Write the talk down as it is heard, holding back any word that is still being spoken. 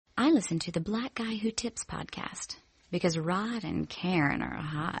I listen to the Black Guy Who Tips podcast because Rod and Karen are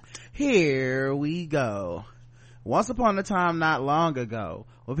hot. Here we go. Once upon a time not long ago,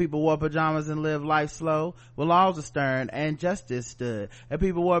 when people wore pajamas and lived life slow, when laws were stern and justice stood, and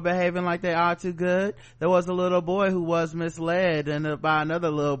people were behaving like they are too good, there was a little boy who was misled by another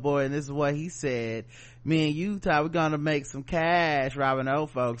little boy, and this is what he said: me and you, Ty, we're gonna make some cash robbing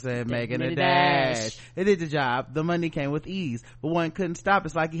old folks and making a dash. It did the job. The money came with ease, but one couldn't stop.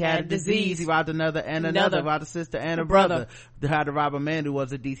 It's like he had a disease. He robbed another and another, robbed a sister and a brother. They had to rob a man who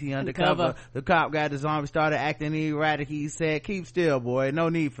was a DC undercover. The cop got his arm, started acting erratic. He said, "Keep still, boy, no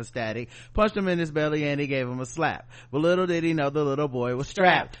need for static." Punched him in his belly and he gave him a slap. But little did he know the little boy was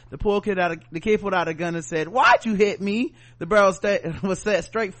strapped. The kid pulled out a gun and said, "Why'd you hit me?" The barrel was set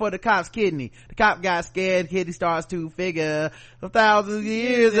straight for the cop's kidney. The cop got scared. Kid starts to figure 1,000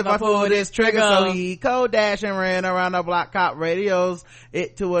 years if I pull this trigger. So he cold dash and ran around the block. Cop radios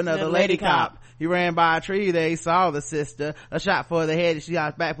it to another lady cop. He ran by a tree there, he saw the sister. A shot for the head, she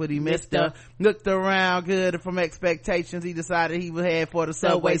got back, but he missed her. Looked around good from expectations. He decided he would head for the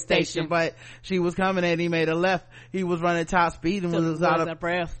subway station, but she was coming and he made a left. He was running top speed and was out of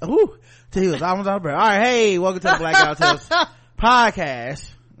breath. Ooh, he was almost out of breath. All right, hey, welcome to the Black Guy Tales podcast.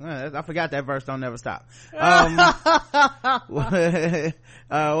 I forgot that verse don't never stop.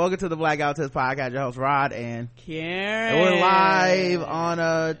 Welcome to the Black Guy Tales podcast. Your host Rod and Karen. We're live on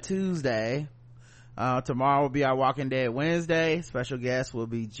a Tuesday. Tomorrow will be our Walking Dead Wednesday. Special guest will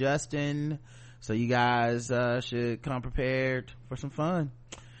be Justin, so you guys should come prepared for some fun.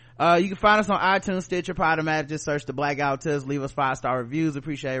 You can find us on iTunes, Stitcher, Podomatic. Just search the Black Guy Tales. Leave us 5-star reviews.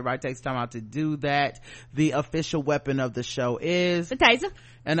 Appreciate everybody takes time out to do that. The official weapon of the show is the taser,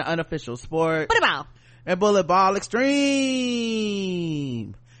 and the unofficial sport bullet ball and bullet ball extreme.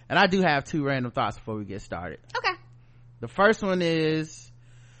 And I do have two random thoughts before we get started. Okay. The first one is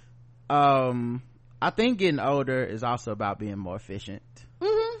I think getting older is also about being more efficient.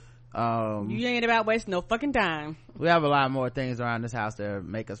 You ain't about wasting no fucking time. We have a lot more things around this house that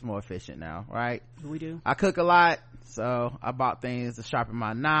make us more efficient now, right? We do. I cook a lot, so I bought things to sharpen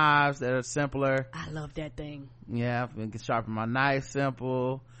my knives that are simpler. I love that thing. Yeah, I can sharpen my knife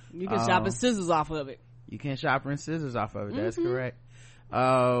simple. You can sharpen scissors off of it. You can sharpen scissors off of it. That's correct.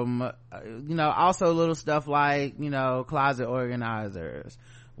 Also little stuff like, closet organizers.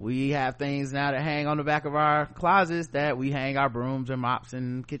 We have things now that hang on the back of our closets that we hang our brooms and mops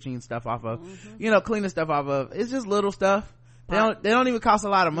and kitchen stuff off of. Cleaning stuff off of. It's just little stuff. They don't even cost a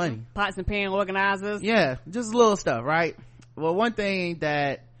lot of money. Pots and pan organizers. Yeah, just little stuff, right? Well, one thing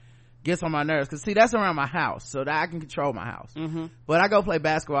that gets on my nerves, because see, that's around my house, so that I can control my house. But I go play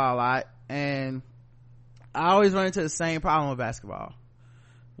basketball a lot, and I always run into the same problem with basketball,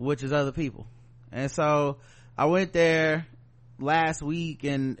 which is other people. And so I went there last week,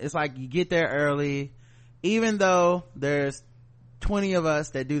 and it's like you get there early, even though there's 20 of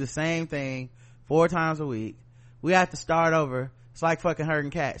us that do the same thing 4 times a week. We have to start over. It's like fucking herding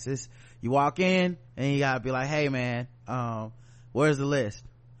cats. It's you walk in and you gotta be like, "Hey man, where's the list?"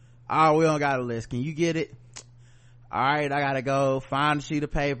 "Oh, we don't got a list. Can you get it?" "All right, I gotta go find a sheet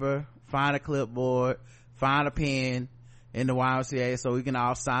of paper, find a clipboard, find a pen in the YMCA so we can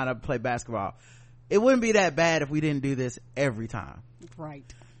all sign up and play basketball." It wouldn't be that bad if we didn't do this every time. Right.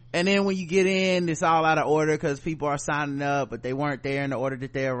 And then when you get in, it's all out of order because people are signing up, but they weren't there in the order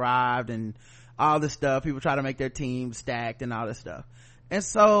that they arrived, and all this stuff. People try to make their team stacked and all this stuff. And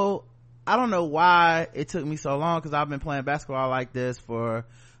so I don't know why it took me so long, because I've been playing basketball like this for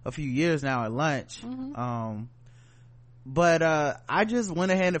a few years now at lunch. But I just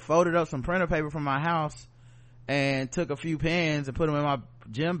went ahead and folded up some printer paper from my house and took a few pens and put them in my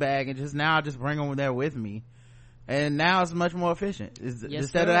gym bag, and just bring them there with me. And now it's much more efficient.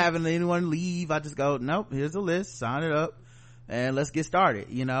 Instead of having anyone leave, I just go, "Nope, here's a list, sign it up, and let's get started."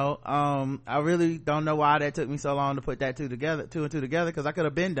 I really don't know why that took me so long to put that two and two together, because I could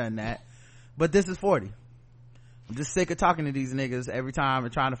have been done that. But this is 40. I'm just sick of talking to these niggas every time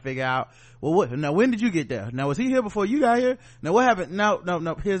and trying to figure out, well, what, now when did you get there? Now was he here before you got here? Now what happened? No,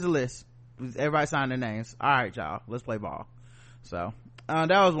 here's the list. Everybody sign their names. All right, y'all, let's play ball. So that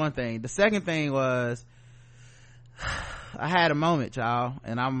was one thing. The second thing was I had a moment, y'all,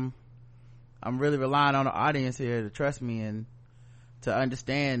 and I'm really relying on the audience here to trust me and to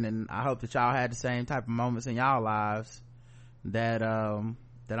understand, and I hope that y'all had the same type of moments in y'all lives that I'm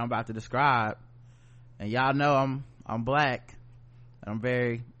about to describe. And y'all know I'm black, and I'm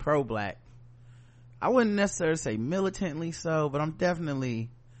very pro-black. I wouldn't necessarily say militantly so, but I'm definitely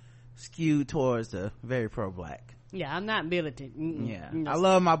skewed towards the very pro-black. Yeah, I'm not militant. Yeah, I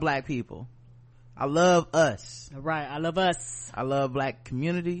love my black people. I love us. Right, I love us. I love black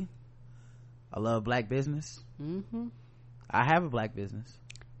community. I love black business. I have a black business.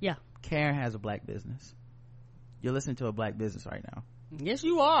 Yeah. Karen has a black business. You're listening to a black business right now. Yes,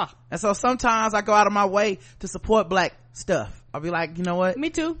 you are. And so sometimes I go out of my way to support black stuff. I'll be like, you know what? Me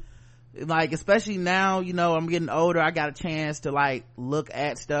too. Like, especially now, you know, I'm getting older, I got a chance to like look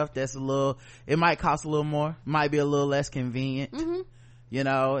at stuff that's it might cost a little more, might be a little less convenient. You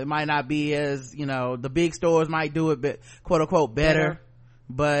know, it might not be as, you know, the big stores might do it, but quote unquote better.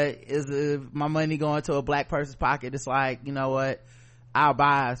 But if my money going to a black person's pocket, it's like, you know what, I'll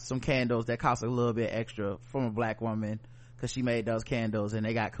buy some candles that cost a little bit extra from a black woman because she made those candles and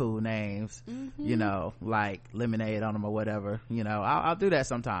they got cool names, you know, like lemonade on them or whatever. You know, I'll do that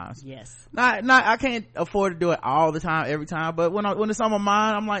sometimes. Yes. Not I can't afford to do it all the time, every time, but when it's on my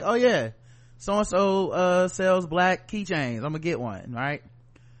mind, I'm like, oh yeah, so and so sells black keychains, I'm gonna get one, right?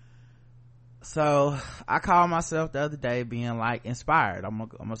 So I called myself the other day being like inspired. I'm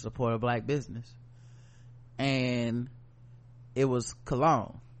gonna support a black business, and it was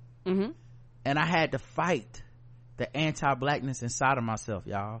cologne. And I had to fight the anti-blackness inside of myself,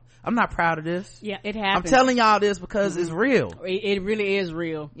 y'all. I'm not proud of this. Yeah, it happens. I'm telling y'all this because it's real. It really is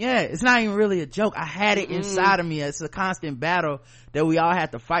real. Yeah, it's not even really a joke. I had it inside of me. It's a constant battle that we all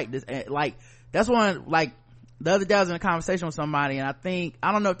have to fight. This, like, that's one, like, the other day I was in a conversation with somebody, and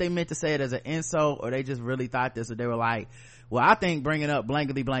I don't know if they meant to say it as an insult or they just really thought this, or they were like, well, I think bringing up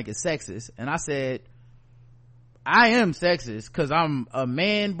blankety blank is sexist. And I said, I am sexist because I'm a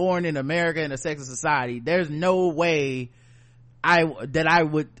man born in America in a sexist society. There's no way that I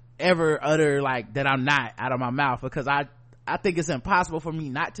would ever utter like that I'm not out of my mouth, because I think it's impossible for me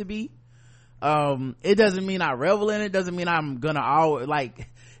not to be. It doesn't mean I revel in it. Doesn't mean I'm gonna always like,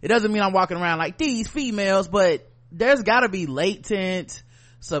 it doesn't mean I'm walking around like these females, but there's gotta be latent,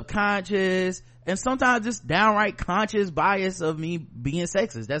 subconscious, and sometimes just downright conscious bias of me being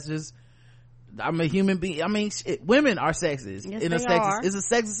sexist. That's just, I'm a human being. I mean, women are sexist. Yes, in they are. It's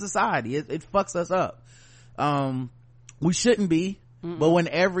a sexist society. It fucks us up. We shouldn't be, but when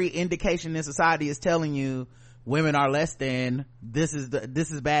every indication in society is telling you women are less than, this is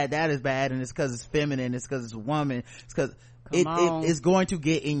bad, that is bad, and it's because it's feminine, it's because it's a woman, it's because it's going to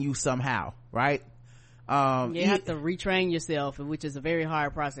get in you somehow, right? You have to retrain yourself, which is a very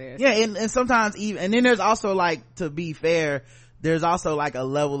hard process. Yeah, and sometimes even, and then there's also, like, to be fair, there's also like a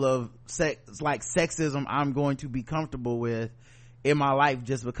level of sexism I'm going to be comfortable with in my life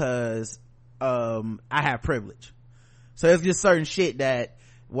just because I have privilege. So it's just certain shit that,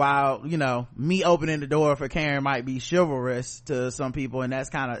 while, you know, me opening the door for Karen might be chivalrous to some people, and that's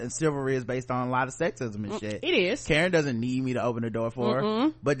kind of, and chivalry is based on a lot of sexism and shit. It is. Karen doesn't need me to open the door for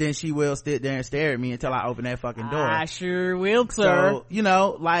her, but then she will sit there and stare at me until I open that fucking door. I sure will, sir. So, you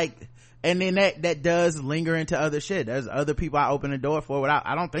know, like, and then that does linger into other shit. There's other people I open the door for without,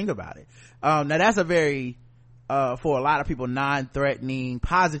 I don't think about it. Now that's a very, for a lot of people, non-threatening,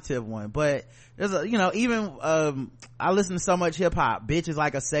 positive one. But there's a, you know, even, I listen to so much hip hop. Bitch is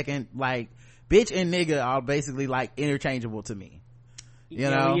like a second, like, bitch and nigga are basically like interchangeable to me. You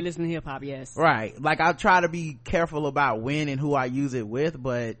know? When you listen to hip hop, yes. Right. Like, I try to be careful about when and who I use it with,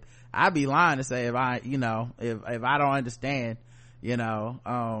 but I'd be lying to say if I, you know, if I don't understand, you know,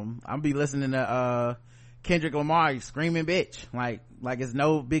 I'll be listening to Kendrick Lamar screaming bitch like it's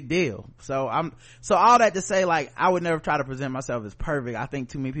no big deal. So all that to say, like, I would never try to present myself as perfect. I think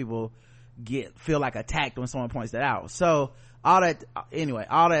too many people feel like attacked when someone points that out. So all that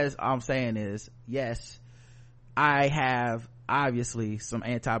I'm saying is, yes, I have obviously some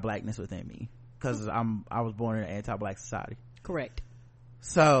anti-blackness within me because I was born in an anti-black society. Correct.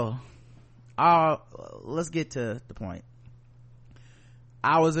 So let's get to the point.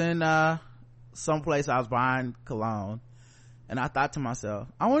 I was in someplace, I was buying cologne, and I thought to myself,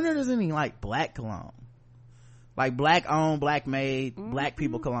 I wonder if there's any like black cologne, like black owned, black made, black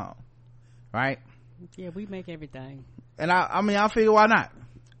people cologne, right? Yeah, we make everything. And I mean, I figure, why not?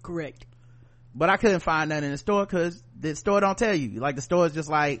 Correct. But I couldn't find none in the store because the store don't tell you. Like, the store is just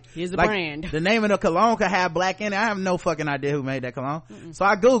like, here's the like, brand. the name of the cologne could have black in it. I have no fucking idea who made that cologne. So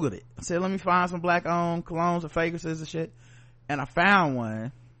I googled it. I said, let me find some black owned colognes or fragrances and shit. And I found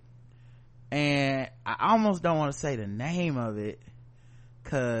one, and I almost don't want to say the name of it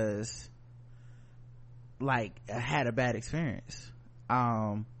because, like, I had a bad experience.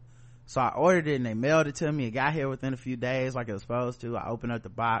 So I ordered it and they mailed it to me. It got here within a few days like it was supposed to. I opened up the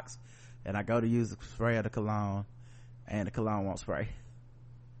box and I go to use the spray of the cologne, and the cologne won't spray.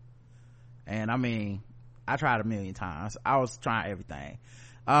 And I mean, I tried a million times. I was trying everything.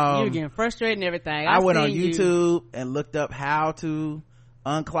 You were getting frustrated and everything. I went on YouTube and looked up how to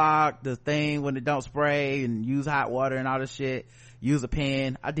unclog the thing when it don't spray, and use hot water and all this shit. Use a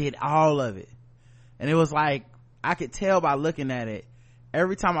pen. I did all of it. and it was like, I could tell by looking at it,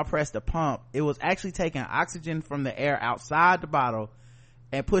 every time I pressed the pump, it was actually taking oxygen from the air outside the bottle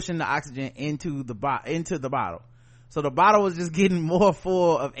and pushing the oxygen into the bottle. So the bottle was just getting more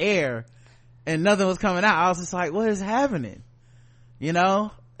full of air and nothing was coming out. I was just like, what is happening? You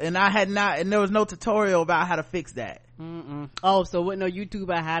know? And and there was no tutorial about how to fix that. Oh, so what? No YouTube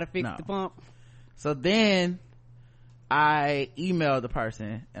about how to fix the pump? So then I emailed the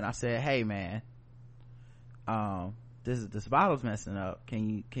person and I said, hey man, this bottle's messing up.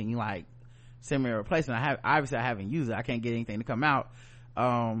 Can you like send me a replacement? Obviously I haven't used it. I can't get anything to come out.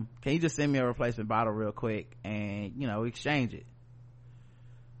 Can you just send me a replacement bottle real quick and, you know, exchange it?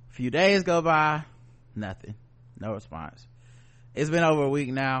 A few days go by, nothing. No response. It's been over a week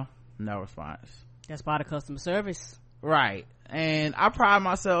now, no response. That's part of customer service. Right. And I pride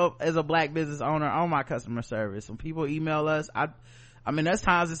myself as a black business owner on my customer service. When people email us, I mean, there's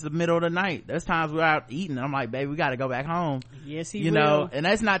times it's the middle of the night. There's times we're out eating. I'm like, baby, we got to go back home. Yes, you know, and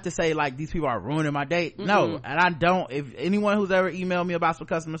that's not to say like these people are ruining my date. No, and I don't. If anyone who's ever emailed me about some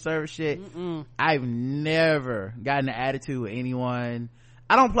customer service shit, I've never gotten an attitude with anyone.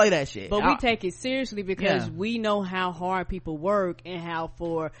 I don't play that shit. But we take it seriously because we know how hard people work and how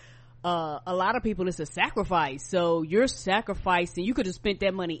for a lot of people it's a sacrifice. So you're sacrificing. You could have spent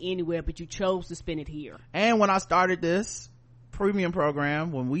that money anywhere, but you chose to spend it here. And when I started this premium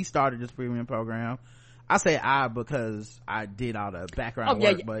program, when we started this premium program, I say I because I did all the background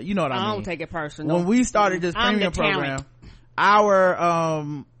work, but you know what I mean. I don't take it personal. When we started this premium program,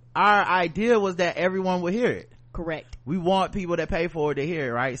 our idea was that everyone would hear it. Correct. We want people that pay for it to hear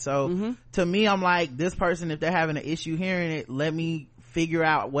it, right? So to me, I'm like, this person, if they're having an issue hearing it, let me figure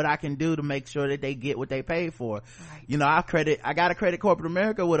out what I can do to make sure that they get what they paid for. Right. You know, I gotta credit corporate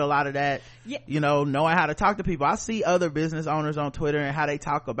America with a lot of that. You know, knowing how to talk to people. I see other business owners on Twitter and how they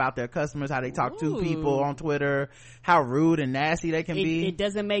talk about their customers, how they talk to people on Twitter, how rude and nasty they can be. It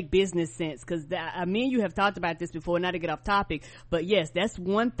doesn't make business sense because I mean, you have talked about this before, not to get off topic, but yes, that's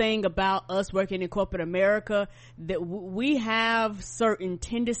one thing about us working in corporate America, that we have certain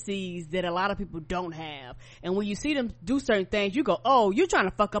tendencies that a lot of people don't have. And when you see them do certain things, you go, oh, you're trying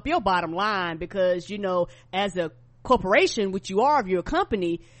to fuck up your bottom line because, you know, as a corporation, which you are, if you're a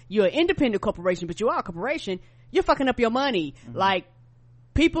company, you're an independent corporation, but you are a corporation, you're fucking up your money. Like,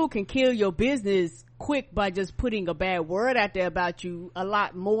 people can kill your business quick by just putting a bad word out there about you, a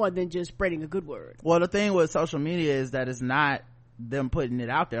lot more than just spreading a good word. Well, the thing with social media is that it's not them putting it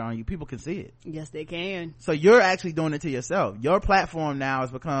out there on you. People can see it. Yes, they can. So you're actually doing it to yourself. Your platform now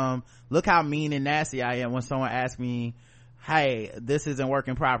has become, look how mean and nasty I am when someone asks me, hey, this isn't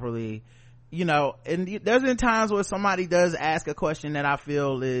working properly. You know, and there's been times where somebody does ask a question that I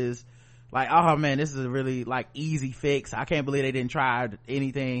feel is like, oh man, this is a really like easy fix. I can't believe they didn't try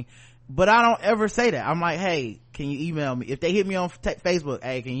anything. But I don't ever say that. I'm like, hey, can you email me? If they hit me on Facebook,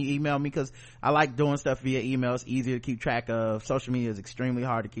 hey, can you email me? Because I like doing stuff via email. It's easier to keep track of. Social media is extremely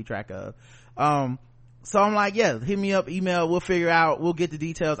hard to keep track of. So I'm like, yeah, hit me up, email, we'll figure out, we'll get the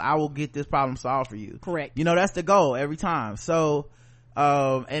details, I will get this problem solved for you. Correct. You know, that's the goal every time. So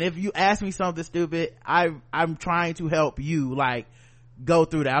and if you ask me something stupid, I'm trying to help you like go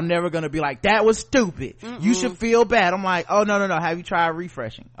through that. I'm never gonna be like, that was stupid, you should feel bad. I'm like, oh no, have you tried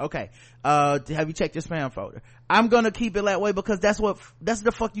refreshing? Okay, have you checked your spam folder? I'm gonna keep it that way because that's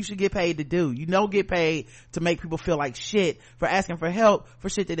the fuck you should get paid to do. You don't get paid to make people feel like shit for asking for help for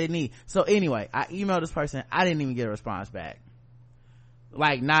shit that they need. So anyway, I emailed this person, I didn't even get a response back.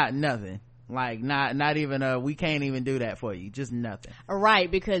 Like nothing. Like not even we can't even do that for you. Just nothing. Right,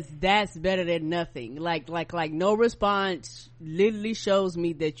 because that's better than nothing. Like no response literally shows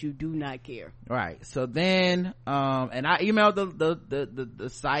me that you do not care. Right. So then and I emailed the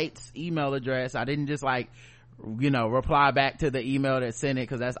site's email address. I didn't just like, you know, reply back to the email that sent it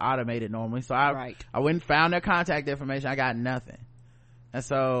because that's automated normally. So I went and found their contact information. I got nothing. And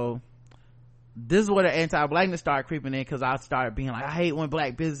so this is where the anti-blackness started creeping in, because I started being like, I hate when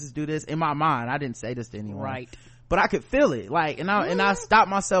black businesses do this. In my mind, I didn't say this to anyone, right? But I could feel it, like, and I stopped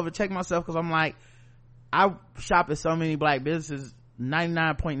myself and checked myself, because I'm like, I shop at so many black businesses,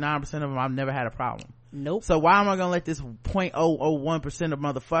 99.9% of them I've never had a problem. Nope. So why am I gonna let this 0.001% of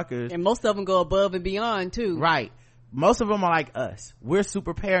motherfuckers, and most of them go above and beyond too, right? Most of them are like us. We're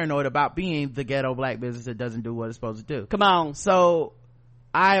super paranoid about being the ghetto black business that doesn't do what it's supposed to do. Come on. So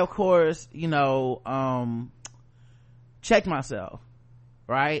I, of course, you know, checked myself,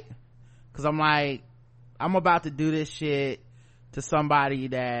 right? Because I'm like, I'm about to do this shit to somebody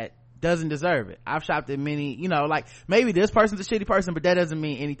that doesn't deserve it. I've shopped at many, you know, like, maybe this person's a shitty person, but that doesn't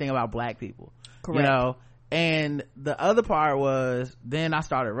mean anything about black people. Correct. You know? And the other part was, then I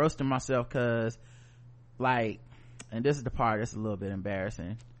started roasting myself, because like, and this is the part that's a little bit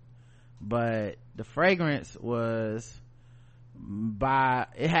embarrassing, but the fragrance was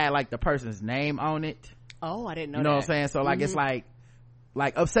it had like the person's name on it. Oh, I didn't know you know that. what I'm saying? So like it's like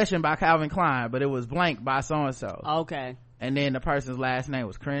Obsession by Calvin Klein, but it was blank by so and so. Okay. And then the person's last name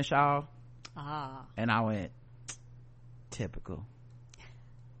was Crenshaw. And I went, typical.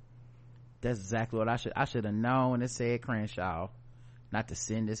 That's exactly what I should have known when it said Crenshaw not to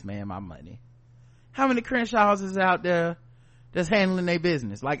send this man my money. How many Crenshaws is out there that's handling their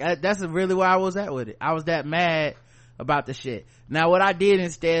business? Like, that's really where I was at with it. I was that mad about the shit. Now what I did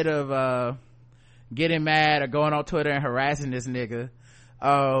instead of getting mad or going on Twitter and harassing this nigga,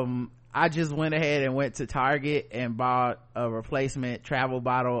 I just went ahead and went to Target and bought a replacement travel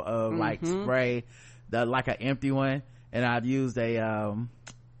bottle of like spray, like an empty one, and I'd used a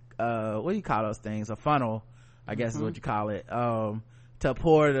what do you call those things, a funnel, I guess is what you call it, to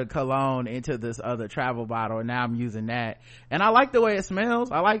pour the cologne into this other travel bottle, and now I'm using that, and I like the way it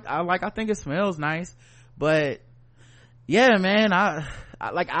smells. I think it smells nice, but yeah, man, I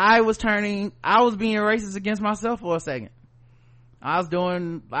was being racist against myself for a second. I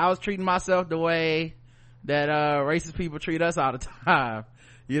was treating myself the way that racist people treat us all the time.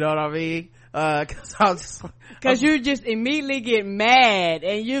 You know what I mean? Cause you just immediately get mad,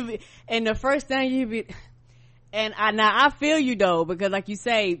 and the first thing you be, and I feel you though, because like you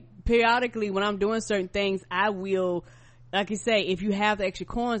say, periodically when I'm doing certain things, I will, like you say, if you have the extra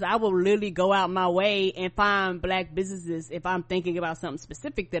coins, I will literally go out my way and find black businesses. If I'm thinking about something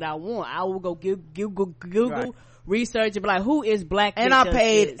specific that I want, I will go Google right. Research and be like, who is black? And I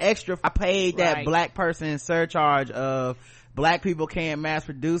paid that black person surcharge of black people can't mass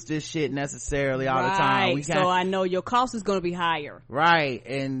produce this shit necessarily all the time. So I know your cost is going to be higher. Right.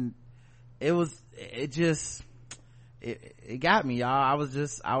 And it got me, y'all. I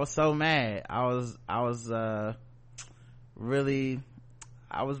was so mad. I was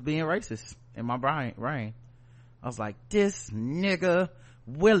being racist in my brain. I was like, this nigga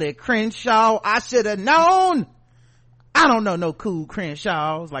Willie Crenshaw, I should have known. I don't know no cool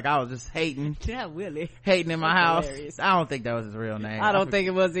Crenshaws. Like, I was just hating. Yeah, Willie. Hating in my house. Hilarious. I don't think that was his real name. I don't think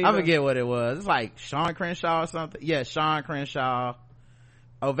it was either. I forget what it was. It's like Sean Crenshaw or something. Yeah, Sean Crenshaw.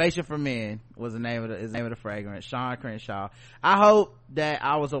 Ovation for Men was the name of the fragrance. Sean Crenshaw. I hope that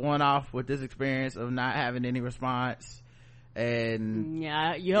I was a one-off with this experience of not having any response. And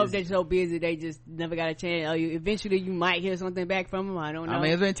yeah, you hope they're so busy they just never got a chance. Eventually you might hear something back from them. I don't know. I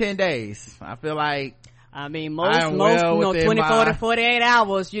mean, it's been 10 days. I feel like, most 24 to 48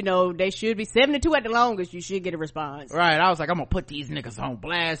 hours, they should be 72 at the longest. You should get a response. Right. I was like, I'm gonna put these niggas on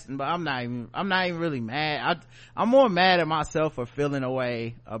blast, but I'm not even really mad. I'm more mad at myself for feeling a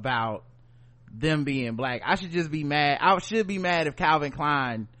way about them being black. I should just be mad. I should be mad if Calvin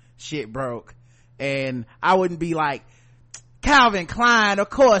Klein shit broke, and I wouldn't be like, Calvin Klein,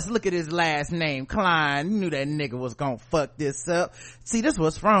 of course, look at his last name, Klein. You knew that nigga was gonna fuck this up. See, this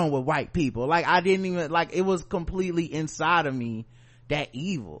was wrong with white people. Like, I didn't even, like, it was completely inside of me, that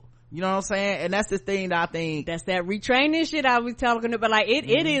evil. You know what I'm saying? And that's the thing that I think, that's that retraining shit I was talking about. Like,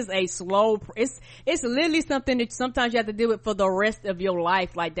 it is a slow, it's literally something that sometimes you have to deal with for the rest of your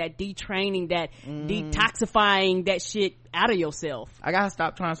life. Like that detraining, that detoxifying that shit out of yourself. I gotta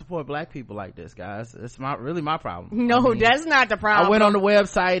stop trying to support black people like this, guys. It's really my problem. No, that's not the problem. I went on the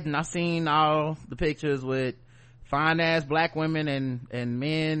website and I seen all the pictures with fine ass black women and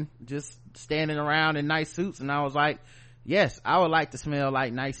men just standing around in nice suits, and I was like, yes, I would like to smell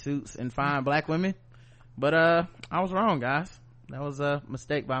like nice suits and fine black women, but I was wrong, guys. That was a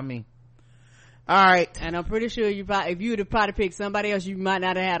mistake by me. All right. And I'm pretty sure if you would have probably picked somebody else, you might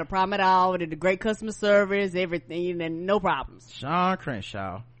not have had a problem at all. With the great customer service, everything, and no problems. Sean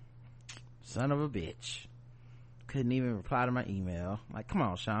Crenshaw, son of a bitch, couldn't even reply to my email. Like, come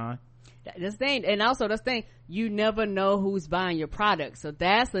on, Sean. That's the thing. And also that's the thing, you never know who's buying your product, so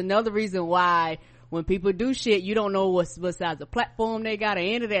that's another reason why when people do shit, you don't know what size of platform they got or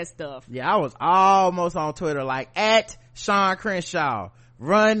any of that stuff. Yeah, I was almost on Twitter like, at Sean Crenshaw,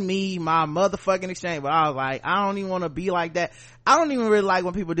 run me my motherfucking exchange. But I was like, I don't even want to be like that. I don't even really like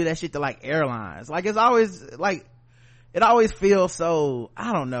when people do that shit to like airlines. Like, it's always like, it always feels so,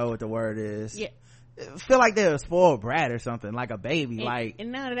 I don't know what the word is. Yeah. It feel like they're a spoiled brat or something, like a baby.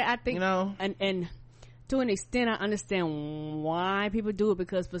 And now that I think, and to an extent I understand why people do it,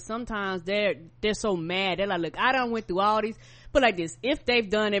 because for sometimes they're so mad, they're like, look, I done went through all these, but like this, if they've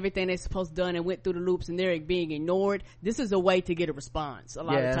done everything they're supposed to done and went through the loops and they're being ignored, this is a way to get a response a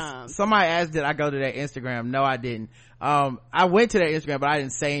lot of times. Somebody asked, did I go to their Instagram? No, I didn't. I went to their Instagram, but I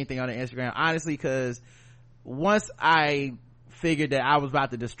didn't say anything on their Instagram, honestly, because once I figured that I was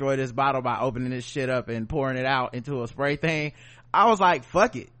about to destroy this bottle by opening this shit up and pouring it out into a spray thing, I was like,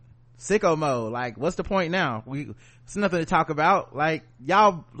 fuck it, sicko mode. Like, what's the point now? It's nothing to talk about. Like,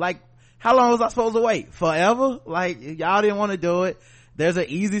 y'all, like, how long was I supposed to wait? Forever? Like, y'all didn't want to do it. There's an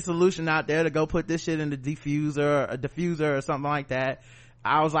easy solution out there to go put this shit in the diffuser or something like that.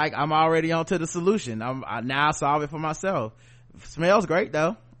 I was like, I'm already on to the solution. I now solve it for myself. Smells great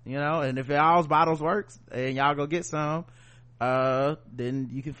though, you know, and if y'all's bottles works and y'all go get some, then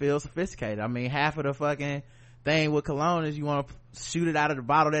you can feel sophisticated. I mean, half of the fucking thing with cologne is you want to shoot it out of the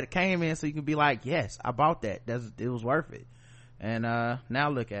bottle that it came in so you can be like, yes, I bought that. It was worth it. And now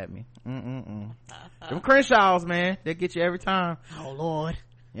look at me. Them Crenshaws, man, they get you every time. Oh Lord.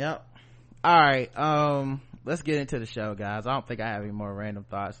 Yep. All right, let's get into the show, guys. I don't think I have any more random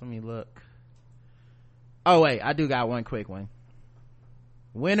thoughts. Let me look. Oh wait, I do got one quick one.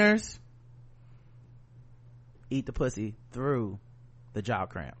 Winners eat the pussy through the jaw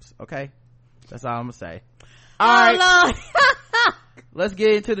cramps. Okay, that's all I'm gonna say. All right, Lord. let's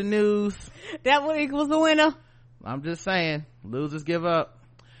get into the news. That one equals the winner. I'm just saying, losers give up.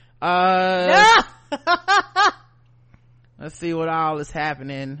 Let's see what all is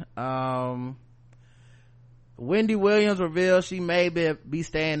happening. Wendy Williams reveals she may be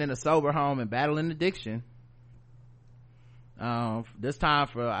staying in a sober home and battling addiction. This time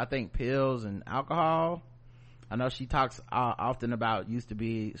for, I think, pills and alcohol. I know she talks often about used to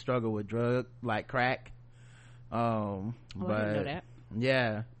be struggle with drug like crack. But I didn't know that.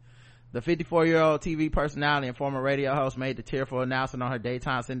 Yeah, the 54-year-old TV personality and former radio host made the tearful announcement on her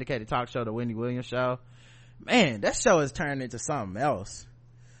daytime syndicated talk show, The Wendy Williams Show. Man, that show has turned into something else.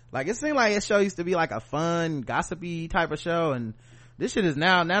 Like, it seemed like that show used to be like a fun, gossipy type of show, and this shit is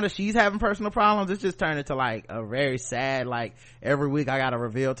now that she's having personal problems, it's just turned into like a very sad, like, every week I gotta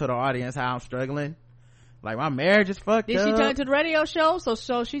reveal to the audience how I'm struggling. Like, my marriage is fucked up. Did she turn to the radio show?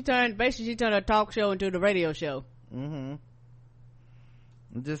 So she turned her talk show into the radio show. I'm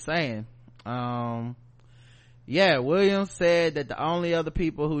just saying. Yeah, Williams said that the only other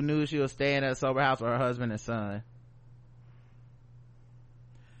people who knew she was staying at a sober house were her husband and son.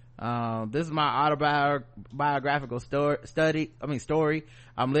 This is my autobiographical story.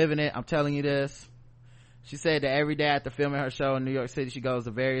 I'm living it. I'm telling you this. She said that every day after filming her show in New York City, she goes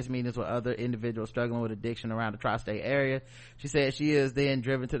to various meetings with other individuals struggling with addiction around the tri-state area. She said she is then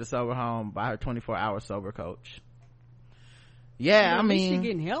driven to the sober home by her 24-hour sober coach. Yeah, I mean, she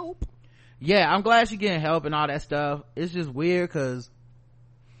getting help. Yeah, I'm glad she's getting help and all that stuff. It's just weird because,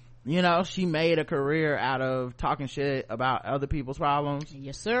 you know, she made a career out of talking shit about other people's problems.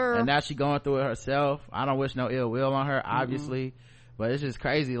 Yes, sir. And now she going through it herself. I don't wish no ill will on her, obviously. But it's just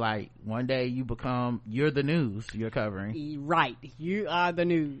crazy. Like, one day you're the news you're covering. Right. You are the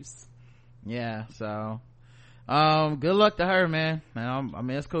news. Yeah, so, good luck to her, man. I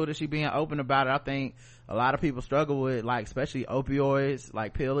mean, it's cool that she being open about it. I think a lot of people struggle with, like, especially opioids,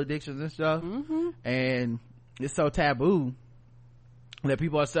 like pill addictions and stuff. And it's so taboo that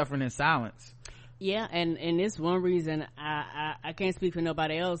people are suffering in silence. Yeah, and it's one reason I can't speak for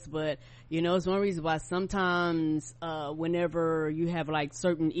nobody else, but you know, it's one reason why sometimes whenever you have like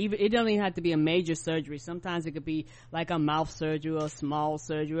certain, even it doesn't even have to be a major surgery. Sometimes it could be like a mouth surgery or a small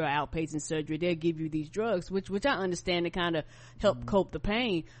surgery or outpatient surgery. They'll give you these drugs, which I understand to kind of help cope the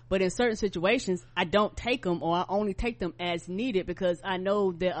pain. But in certain situations, I don't take them, or I only take them as needed because I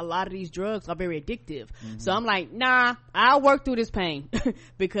know that a lot of these drugs are very addictive. So I'm like, nah, I'll work through this pain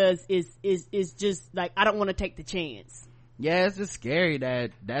because it's just like I don't want to take the chance. Yeah, it's just scary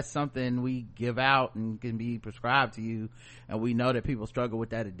that that's something we give out and can be prescribed to you, and we know that people struggle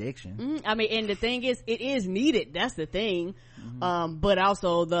with that addiction. I mean, and the thing is, it is needed. That's the thing. But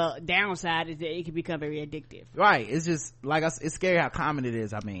also the downside is that it can become very addictive. Right. It's just like it's scary how common it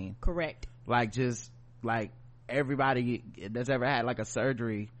is. I mean, correct. Like, just like everybody that's ever had like a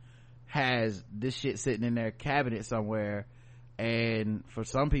surgery has this shit sitting in their cabinet somewhere, and for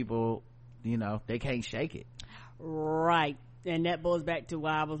some people, you know, they can't shake it. Right. And that goes back to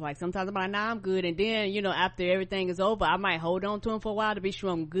why I was like, sometimes I'm like, nah, I'm good. And then, you know, after everything is over, I might hold on to them for a while to be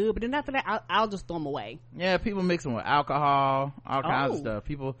sure I'm good. But then after that, I'll just throw them away. Yeah, people mix them with alcohol, all kinds of stuff.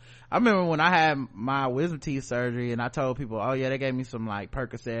 I remember when I had my wisdom teeth surgery and I told people, oh yeah, they gave me some like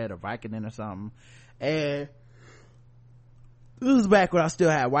Percocet or Vicodin or something. And this was back when I still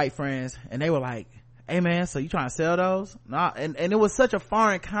had white friends, and they were like, hey man, so you trying to sell those? Nah, and it was such a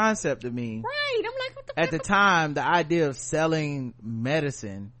foreign concept to me. Right. I'm like, what the at the time, the idea of selling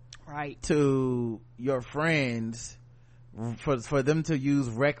medicine right to your friends for them to use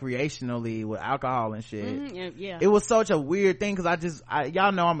recreationally with alcohol and shit. Yeah. It was such a weird thing because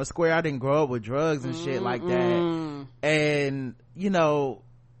y'all know I'm a square. I didn't grow up with drugs and shit like that. And you know,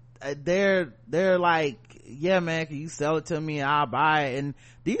 they're like, yeah man, can you sell it to me and I'll buy it. And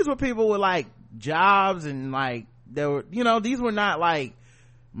these were people with like jobs and like they were, you know, these were not like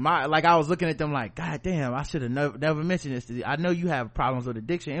like I was looking at them like, god damn, I should have never mentioned this to you. I know you have problems with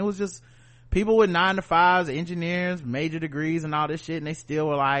addiction. It was just people with 9-to-5s, engineers, major degrees and all this shit, and they still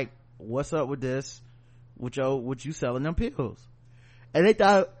were like, what's up with this, with you selling them pills. And they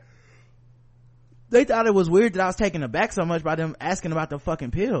thought it was weird that I was taken aback so much by them asking about the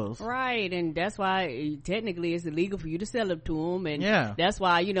fucking pills. Right, and that's why technically it's illegal for you to sell it to them. And yeah, that's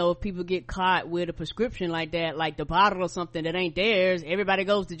why, you know, if people get caught with a prescription like that, like the bottle or something that ain't theirs, everybody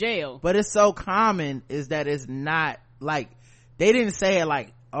goes to jail. But it's so common is that it's not like, they didn't say it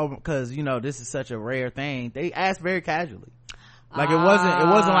like, oh, because you know this is such a rare thing. They asked very casually, like it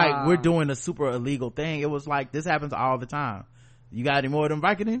wasn't like we're doing a super illegal thing. It was like, this happens all the time. You got any more of them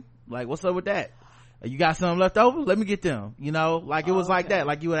Vicodin? Like, what's up with that? You got some left over? Let me get them. You know, like it was like that.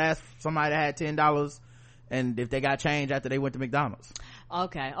 Like you would ask somebody that had $10 and if they got change after they went to McDonald's.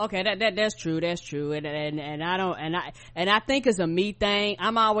 Okay, that's true, and I think it's a me thing.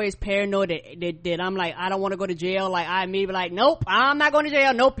 I'm always paranoid that I'm like, I don't want to go to jail. Like I immediately like, nope, I'm not going to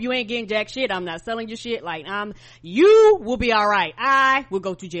jail. Nope, you ain't getting jack shit. I'm not selling your shit. Like you will be all right. I will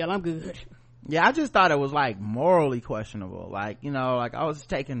go to jail. I'm good. Yeah, I just thought it was like morally questionable. Like, you know, like I was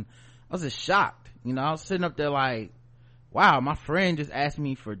just shocked. You know, I was sitting up there like, wow, my friend just asked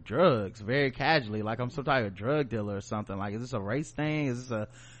me for drugs very casually, like I'm some type of drug dealer or something. Like, is this a race thing? Is this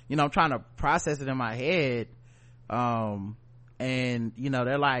you know, I'm trying to process it in my head. And you know,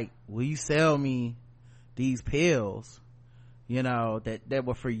 they're like, will you sell me these pills, you know, that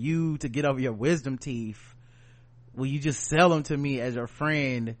were for you to get over your wisdom teeth? Will you just sell them to me as your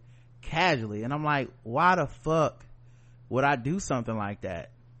friend casually? And I'm like, why the fuck would I do something like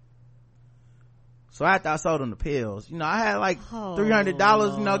that? So after I sold them the pills, you know, I had like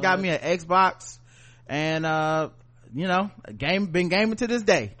 $300, you know, got me an Xbox and, you know, been gaming to this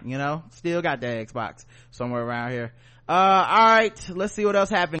day, you know, still got that Xbox somewhere around here. All right, let's see what else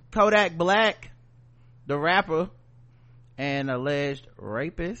happened. Kodak Black, the rapper and alleged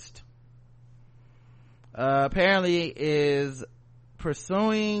rapist, apparently is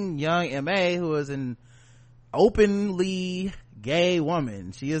pursuing young M.A., who is an openly gay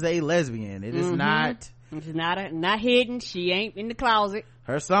woman. She is a lesbian. It is not, she's not hidden. She ain't in the closet.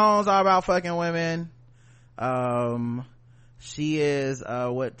 Her songs are about fucking women. She is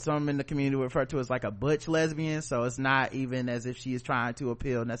what some in the community refer to as like a butch lesbian, so it's not even as if she is trying to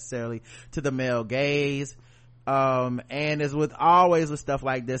appeal necessarily to the male gaze. And as with always with stuff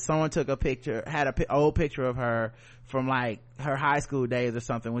like this, someone took a picture, had a old picture of her from like her high school days or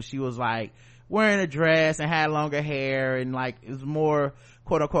something, when she was like wearing a dress and had longer hair and like it was more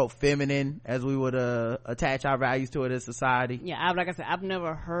quote unquote feminine, as we would attach our values to it as society. Yeah, like I said, I've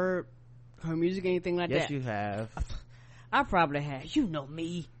never heard her music or anything like that. Yes, you have. I probably have. You know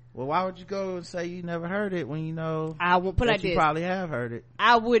me. Well, why would you go and say you never heard it when you know I won't put that like you this. Probably have heard it.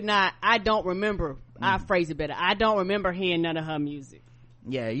 I would not. I don't remember. I phrase it better. I don't remember hearing none of her music.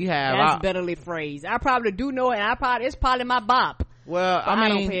 Yeah, you have. That's betterly phrased. I probably do know it, and it's probably my bop. Well, I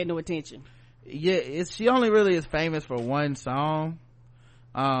don't pay no attention. Yeah, she only really is famous for one song.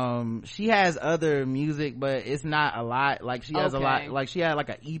 She has other music, but it's not a lot. Like she has a lot. Like she had like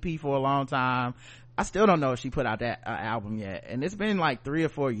an EP for a long time. I still don't know if she put out that album yet, and it's been like 3 or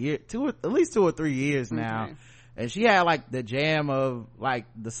 4 years, at least 2 or 3 years now. And she had like the jam of like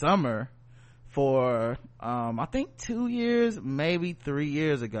the summer for I think 2 years, maybe 3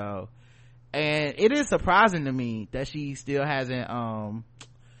 years ago. And it is surprising to me that she still hasn't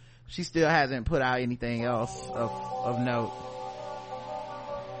put out anything else of note.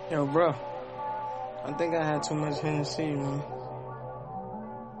 Yo, bro, I think I had too much Hennessy, man.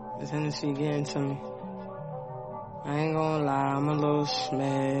 This Hennessy getting to me. I ain't gonna lie, I'm a little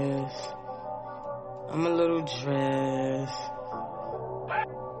smashed. I'm a little dressed.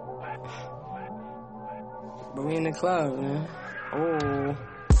 But we in the club, man. Oh.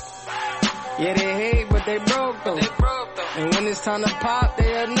 Yeah, they hate, but they broke though. And when it's time to pop,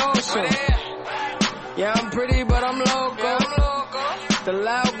 they a no-show. Yeah, I'm pretty, but I'm loco. The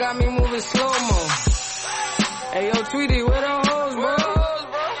loud got me moving slow-mo. Hey, yo, Tweety, where the hoes, bro?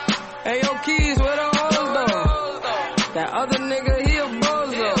 Hey, yo, Keys, where the hoes, though? That other nigga, he a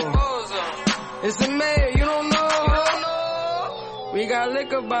bozo. It's a mayor, you don't know. We got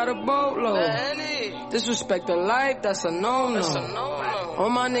liquor by the boatload. Disrespect the life, that's a no-no. All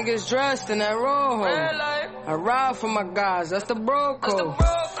my niggas dressed in that rojo. I ride for my guys, that's the bro code.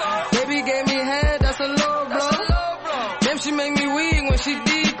 Baby gave me head, that's a low blow. Damn, she make me weak when she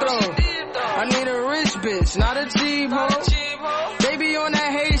deep throw. I need a rich bitch, not a cheap hoe. Baby on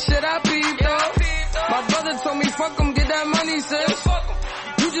that hate shit, I peep though. My brother told me fuck 'em, get that money, sis.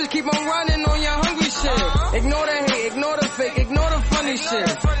 You just keep on running on your hungry shit. Ignore the hate, ignore the fake, ignore the funny shit.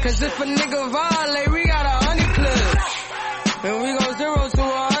 Cause if a nigga violate, we got 100 clips. And we go 0 to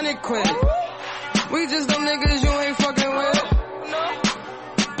 100 quick. We just them niggas you ain't fucking with.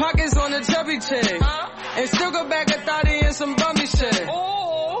 Pockets on the chubby chick. And still go back a thotty and some bummy shit.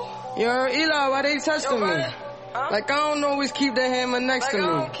 You heard Eli, why they testing me? Like I don't always keep the hammer next to me.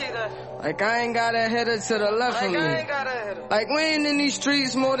 Like I ain't got a header to the left of me. Like we ain't in these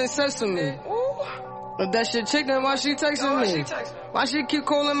streets more than sesame. If that shit chick, then why she texting me? Why she keep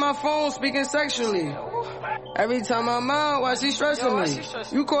calling my phone, speaking sexually? Every time I'm out, why she stressing me?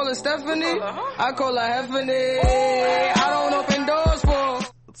 You call her Stephanie? I call her Heffany. I don't open doors for her.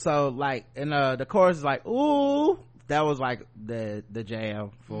 So like, and the chorus is like, ooh, that was like the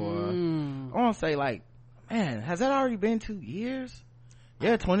jam for, I want to say like, man, has that already been 2 years?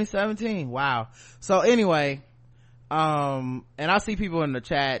 Yeah, 2017. Wow. So anyway, and I see people in the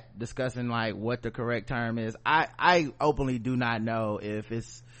chat discussing like what the correct term is. I openly do not know if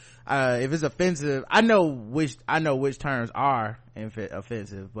it's offensive. I know which terms are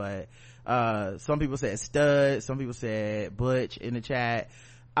offensive, but some people said stud, some people said butch in the chat.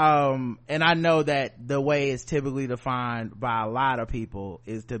 And I know that the way it's typically defined by a lot of people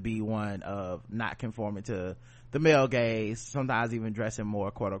is to be one of not conforming to the male gaze, sometimes even dressing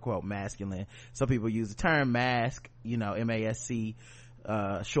more quote unquote masculine. Some people use the term mask, M-A-S-C,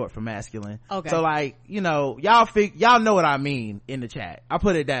 short for masculine. Okay. So like, y'all know what I mean in the chat. I'll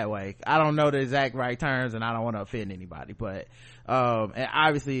put it that way. I don't know the exact right terms and I don't want to offend anybody, but and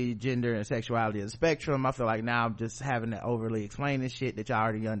obviously gender and sexuality is a spectrum. I feel like now I'm just having to overly explain this shit that y'all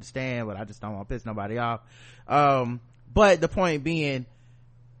already understand, but I just don't want to piss nobody off. But the point being,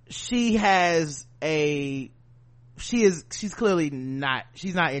 she's clearly not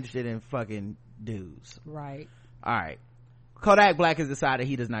interested in fucking dudes. Right. All right. Kodak Black has decided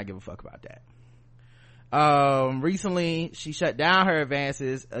he does not give a fuck about that. Recently she shut down her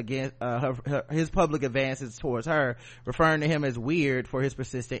advances against his public advances towards her, referring to him as weird for his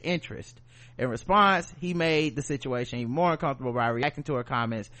persistent interest. In response, he made the situation even more uncomfortable by reacting to her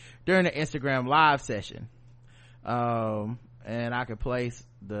comments during the Instagram live session. And I could place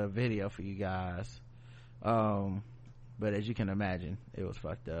the video for you guys. But as you can imagine, it was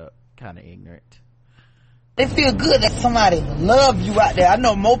fucked up, kind of ignorant. It feel good that somebody love you out there. I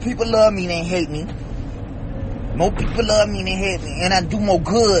know more people love me than hate me. More people love me than hate me, and I do more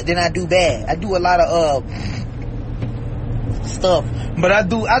good than I do bad. I do a lot of stuff, but I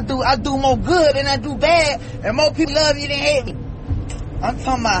do more good than I do bad, and more people love you than hate me. I'm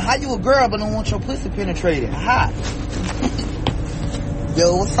talking about how you a girl but don't want your pussy penetrated. Hot.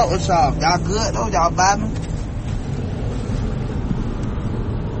 Yo, what's up with y'all? Y'all good though? Y'all vibing?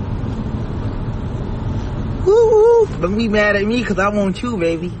 Woo! Don't be mad at me cause I want you,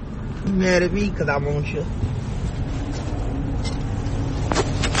 baby. Be mad at me cause I want you.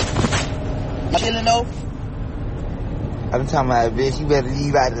 Chillin' though? I'm talking about, bitch, you better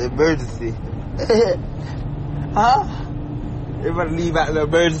leave out the emergency. Huh? You better leave out the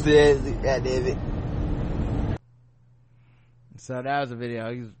emergency, goddamn it. So that was a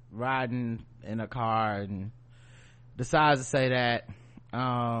video. He was riding in a car and decides to say that.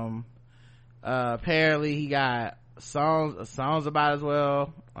 Apparently he got songs about as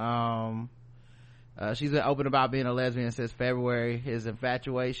well. She's been open about being a lesbian since February. His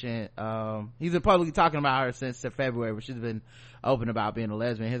infatuation, he's been publicly talking about her since February, but she's been open about being a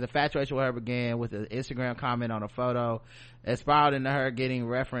lesbian. His infatuation with her began with an Instagram comment on a photo that spiraled into her getting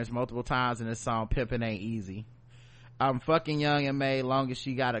referenced multiple times in the song Pimpin' Ain't Easy. I'm fucking Young and May long as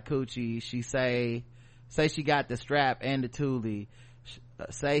she got a coochie. She say she got the strap and the toolie.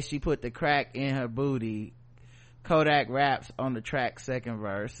 Say she put the crack in her booty. Kodak raps on the track's second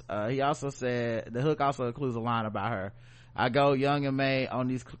verse. He also said the hook also includes a line about her. I go Young and May on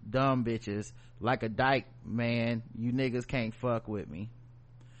these dumb bitches like a dyke, man. You niggas can't fuck with me.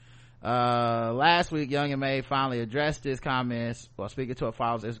 Last week Young and May finally addressed his comments while speaking to a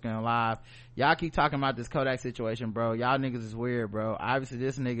follower's Instagram live. Y'all keep talking about this Kodak situation, bro. Y'all niggas is weird, bro. Obviously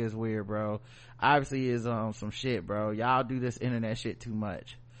this nigga is weird, bro. Obviously he is some shit, bro. Y'all do this internet shit too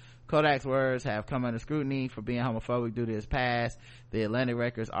much. Kodak's words have come under scrutiny for being homophobic due to his past. The Atlantic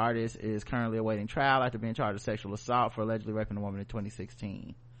Records artist is currently awaiting trial after being charged with sexual assault for allegedly raping a woman in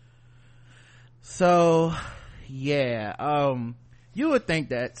 2016. So yeah, you would think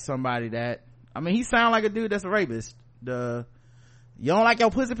that somebody that I mean, he sound like a dude that's a rapist. You don't like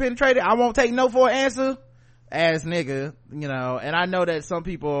your pussy penetrated? I won't take no for an answer. Ass nigga, you know. And I know that some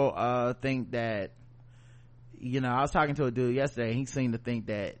people think that, you know, I was talking to a dude yesterday and he seemed to think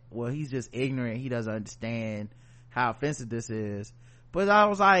that, well, he's just ignorant, he doesn't understand how offensive this is. But I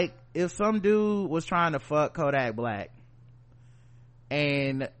was like, if some dude was trying to fuck Kodak Black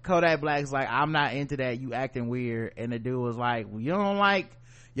and Kodak Black's like, I'm not into that, you acting weird, and the dude was like, well, you don't like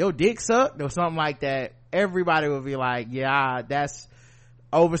your dick sucked or something like that, everybody would be like, yeah, that's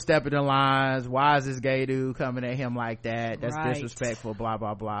overstepping the lines. Why is this gay dude coming at him like that? That's right. Disrespectful, blah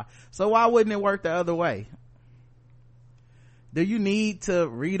blah blah. So why wouldn't it work the other way? Do you need to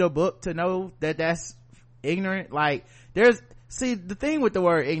read a book to know that that's ignorant? Like, the thing with the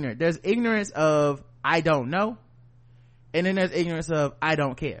word ignorant, there's ignorance of I don't know, and then there's ignorance of I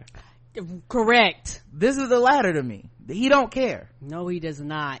don't care. Correct. This is the latter to me. He don't care. No, he does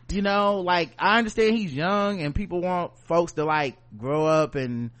not. You know, like, I understand he's young and people want folks to like grow up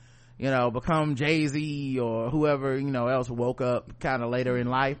and, you know, become Jay-Z or whoever, you know, else woke up kind of later in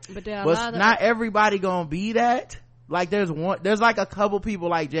life, but not everybody gonna be that. Like, there's like a couple people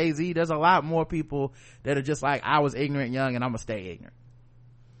like Jay-Z. There's a lot more people that are just like, I was ignorant young and I'm gonna stay ignorant.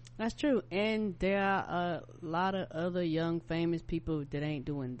 That's true. And there are a lot of other young famous people that ain't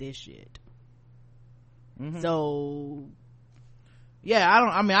doing this shit. Mm-hmm. So yeah,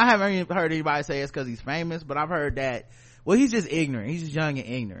 I haven't even heard anybody say it's because he's famous, but I've heard that, well, he's just ignorant, he's just young and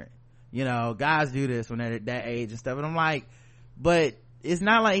ignorant, you know, guys do this when they're at that age and stuff. And I'm like, but it's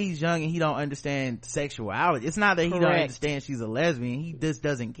not like he's young and he don't understand sexuality. It's not that he don't understand she's a lesbian, he just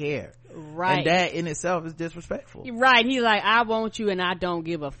doesn't care. Right. And that in itself is disrespectful. Right. He's like, I want you and I don't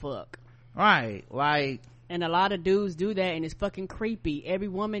give a fuck. Right. Like, and a lot of dudes do that and it's fucking creepy. Every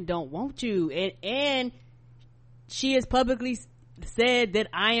woman don't want you, and she has publicly said that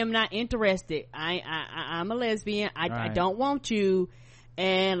I am not interested. I'm a lesbian. I don't want you.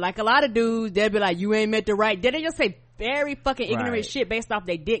 And like a lot of dudes, they'll be like, you ain't met the right. Then they just say very fucking ignorant shit based off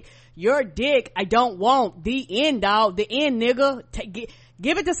their dick. Your dick, I don't want. The end, dog. The end, nigga.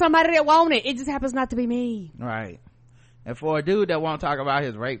 Give it to somebody that want it. It just happens not to be me. Right. And for a dude that won't talk about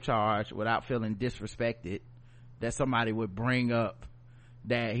his rape charge without feeling disrespected, that somebody would bring up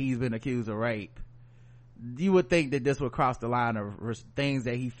that he's been accused of rape, you would think that this would cross the line of things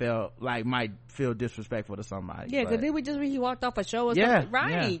that he felt like might feel disrespectful to somebody. Yeah, because then we just when he walked off a show or something.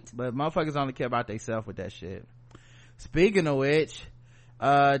 Right. Yeah. But motherfuckers only care about themselves with that shit. Speaking of which,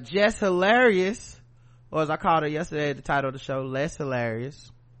 Jess Hilarious, or as I called her yesterday, the title of the show, Less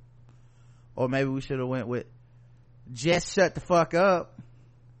Hilarious, or maybe we should have went with Just Shut the Fuck Up.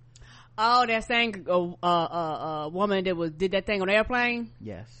 Oh, that same woman that did that thing on the airplane?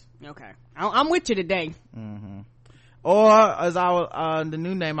 Yes. Okay, I'm with you today. Mm-hmm. Or as the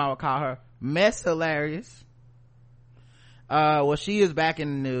new name I would call her, Mess Hilarious. Well, she is back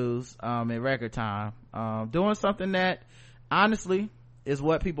in the news in record time, doing something that honestly is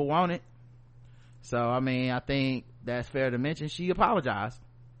what people wanted. So I mean, I think that's fair to mention. She apologized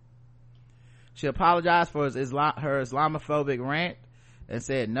for her Islamophobic rant and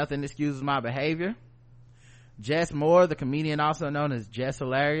said nothing excuses my behavior. Jess Moore, the comedian also known as Jess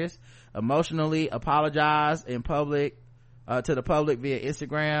Hilarious, emotionally apologized in public to the public via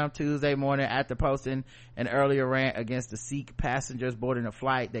Instagram Tuesday morning after posting an earlier rant against the Sikh passengers boarding a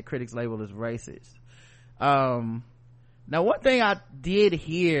flight that critics labeled as racist. Now one thing I did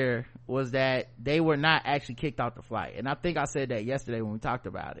hear was that they were not actually kicked off the flight, and I think I said that yesterday when we talked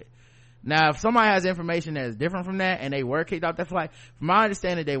about it. Now if somebody has information that is different from that and they were kicked off the flight, from my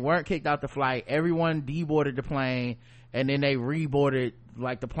understanding they weren't kicked off the flight. Everyone deboarded the plane and then they reboarded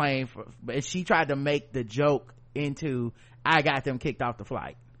like the plane and she tried to make the joke into I got them kicked off the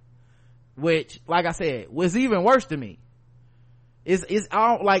flight, which like I said was even worse to me. It's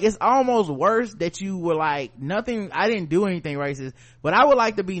almost worse that you were like, nothing, I didn't do anything racist, but I would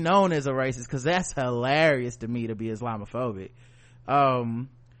like to be known as a racist because that's hilarious to me to be Islamophobic.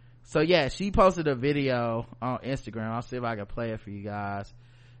 So yeah, she posted a video on Instagram. I'll see if I can play it for you guys.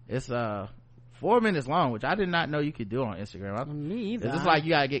 It's 4 minutes long, which I did not know you could do on Instagram. Me either. It's just like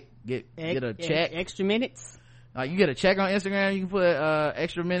you gotta get a check. Extra minutes. Like you get a check on Instagram, you can put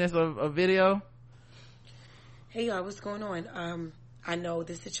extra minutes of video. Hey y'all, what's going on? I know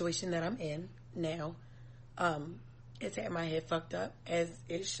the situation that I'm in now. It's had my head fucked up as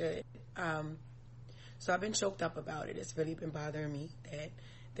it should. So I've been choked up about it. It's really been bothering me that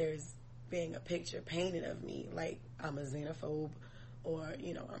there's being a picture painted of me like I'm a xenophobe or,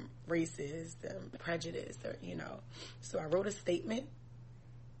 you know, I'm racist, I'm prejudiced, or, you know. So I wrote a statement,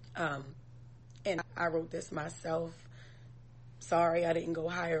 and I wrote this myself sorry I didn't go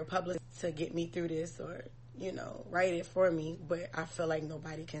hire a publicist to get me through this or, write it for me. But I feel like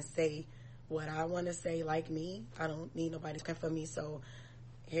nobody can say what I want to say like me. I don't need nobody to come for me. So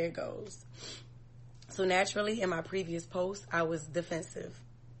here it goes. So naturally, in my previous post, I was defensive.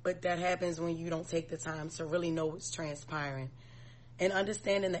 But that happens when you don't take the time to really know what's transpiring. In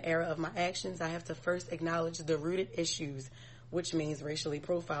understanding the error of my actions, I have to first acknowledge the rooted issues, which means racially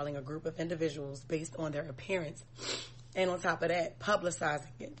profiling a group of individuals based on their appearance. And on top of that, publicizing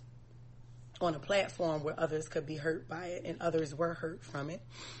it on a platform where others could be hurt by it and others were hurt from it.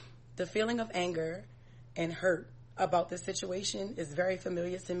 The feeling of anger and hurt about this situation is very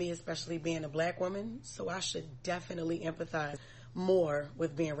familiar to me, especially being a black woman. So I should definitely empathize more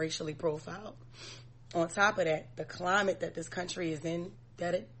with being racially profiled. On top of that, the climate that this country is in,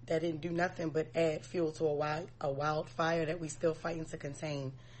 that didn't do nothing but add fuel to a wildfire that we still fighting to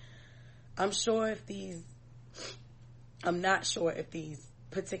contain. I'm not sure if these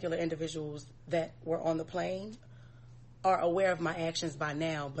particular individuals that were on the plane are aware of my actions by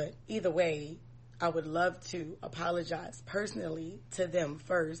now, but either way, I would love to apologize personally to them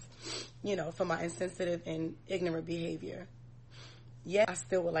first, for my insensitive and ignorant behavior. Yet, I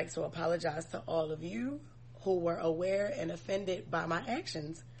still would like to apologize to all of you who were aware and offended by my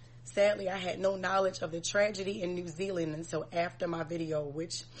actions. Sadly, I had no knowledge of the tragedy in New Zealand until after my video,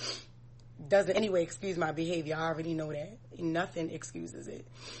 which doesn't anyway excuse my behavior. I already know that. Nothing excuses it.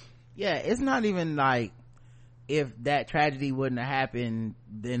 Yeah, it's not even like if that tragedy wouldn't have happened,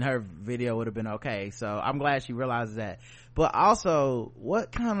 then her video would have been okay. So I'm glad she realizes that. But also,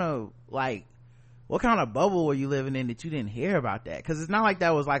 what kind of bubble were you living in that you didn't hear about that? Because it's not like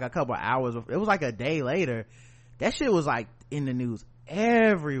that was like a couple of hours. It was like a day later. That shit was like in the news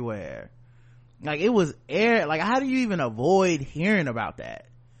everywhere. Like it was like how do you even avoid hearing about that?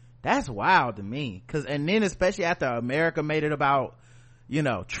 That's wild to me. And then especially after America made it about,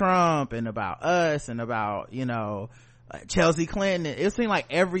 Trump and about us and about, Chelsea Clinton, it seemed like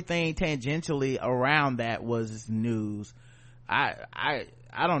everything tangentially around that was news. I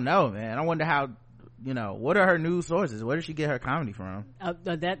don't know, man. I wonder how, what are her news sources? Where does she get her comedy from?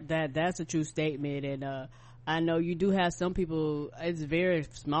 That's a true statement. And I know you do have some people, it's a very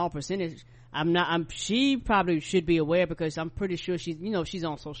small percentage. She probably should be aware because I'm pretty sure she's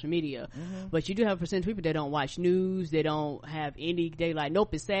on social media. Mm-hmm. But you do have a percentage of people that don't watch news. They don't have they like,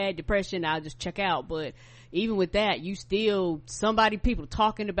 nope, it's sad, depression, I'll just check out. But even with that, you still, people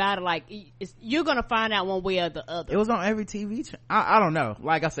talking about it, like, you're gonna find out one way or the other. It was on every TV channel. I don't know.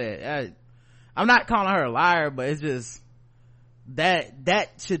 Like I said, I'm not calling her a liar, but it's just,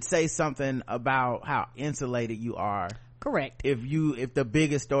 that should say something about how insulated you are. Correct. If the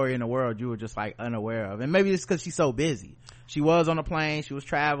biggest story in the world you were just like unaware of, and maybe it's because she's so busy. She was on a plane, she was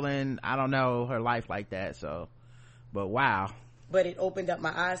traveling, I don't know her life like that. So, but wow. But it opened up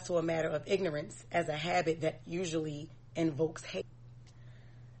my eyes to a matter of ignorance as a habit that usually invokes hate.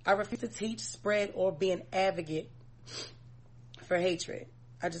 I refuse to teach, spread, or be an advocate for hatred.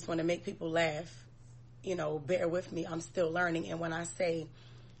 I just want to make people laugh. Bear with me. I'm still learning, and when I say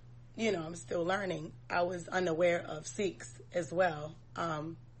I'm still learning, I was unaware of Sikhs as well.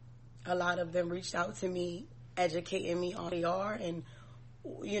 A lot of them reached out to me, educating me on who they are and,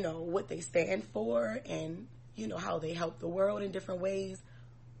 what they stand for and, how they help the world in different ways.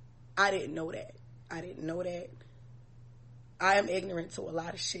 I didn't know that. I am ignorant to a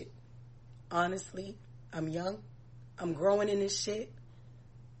lot of shit. Honestly, I'm young. I'm growing in this shit.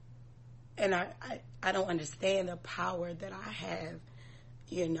 And I don't understand the power that I have.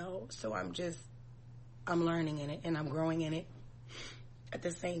 So I'm learning in it and I'm growing in it. At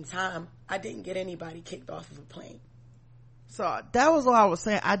the same time, I didn't get anybody kicked off of a plane. So that was all I was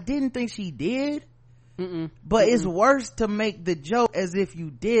saying. I didn't think she did. But it's worse to make the joke as if you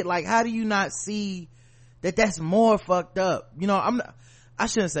did. Like, how do you not see that that's more fucked up? I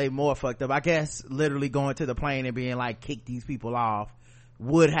shouldn't say more fucked up. I guess literally going to the plane and being like, kick these people off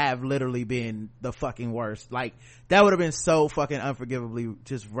would have literally been the fucking worst. Like, that would have been so fucking unforgivably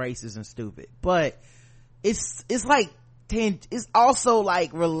just racist and stupid. But it's like it's also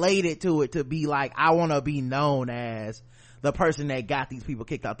like related to it to be like, I want to be known as the person that got these people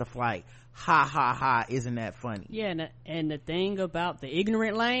kicked out the flight. Ha ha ha, isn't that funny? Yeah. And the thing about the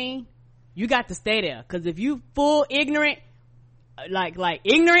ignorant lane, you got to stay there, because if you full ignorant, like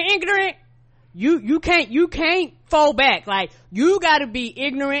ignorant, you can't fall back. Like, you gotta be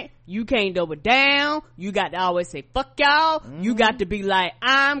ignorant, you can't double down, you got to always say fuck y'all. You got to be like,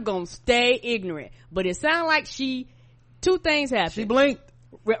 I'm gonna stay ignorant. But it sounded like two things happened. She blinked.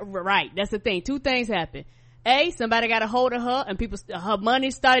 Right, that's the thing. Two things happened. Somebody got a hold of her, and her money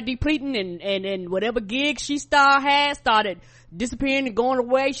started depleting, and whatever gig she had started disappearing and going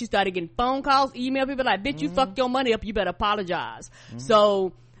away. She started getting phone calls, email people like, bitch, you fucked your money up, you better apologize.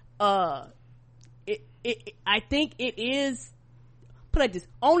 So I think it is, put it like this,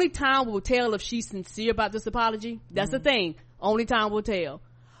 only time will tell if she's sincere about this apology. That's the thing, only time will tell.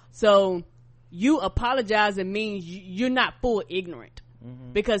 So you apologizing means you're not full ignorant.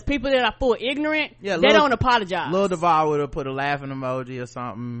 Because people that are full ignorant, they don't apologize. Lil Duval would have put a laughing emoji or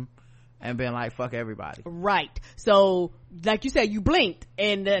something and been like, fuck everybody. Right. So, like you said, you blinked.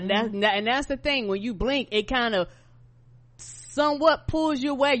 And that's the thing. When you blink, it kind of somewhat pulls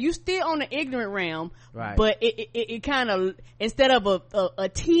you away. You still on the ignorant realm. Right. But it kind of, instead of a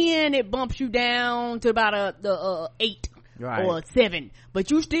 10, it bumps you down to about a 8. Right. Or 7. But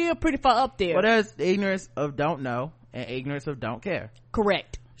you still pretty far up there. Well, there's ignorance of don't know and ignorance of don't care.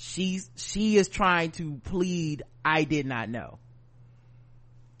 Correct. She is trying to plead, I did not know.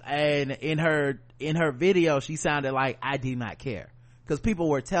 And in her video, she sounded like, I did not care. Because people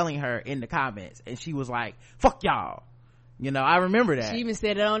were telling her in the comments, and she was like, fuck y'all. I remember that. She even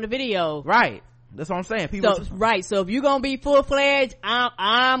said it on the video. Right. That's what I'm saying. Right. So if you're gonna be full-fledged,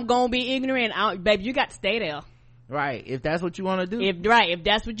 I'm gonna be ignorant. Baby, you got to stay there. Right. If that's what you want to do. If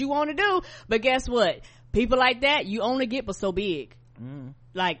that's what you want to do. But guess what? People like that, you only get but so big.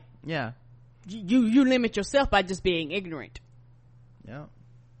 Like, yeah, you limit yourself by just being ignorant. Yeah.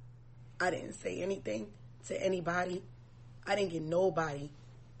 I didn't say anything to anybody. I didn't get nobody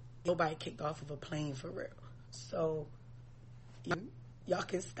kicked off of a plane for real. So y'all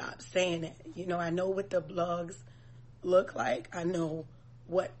can stop saying that. I know what the blogs look like. I know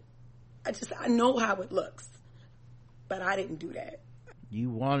how it looks. But I didn't do that. You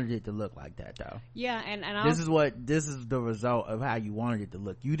wanted it to look like that, though. Yeah, and this is the result of how you wanted it to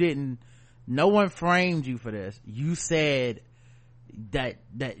look. No one framed you for this. You said that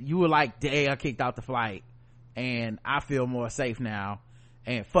you were like, "Hey, I kicked out the flight, and I feel more safe now,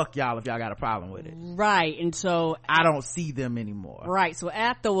 and fuck y'all if y'all got a problem with it." Right, and so I don't see them anymore. Right, so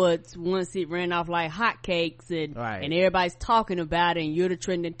afterwards, once it ran off like hotcakes, and everybody's talking about it, and you're the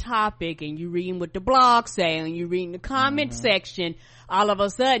trending topic, and you reading what the blog say, and you reading the comment section, all of a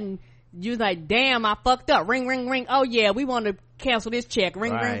sudden you like, damn, I fucked up. Ring, ring, ring. Oh yeah, we want to cancel this check.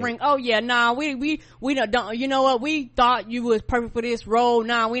 Ring, ring, ring. Oh yeah, nah, we don't. You know what? We thought you was perfect for this role.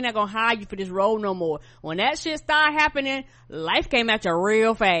 Nah, we not gonna hire you for this role no more. When that shit started happening, life came at you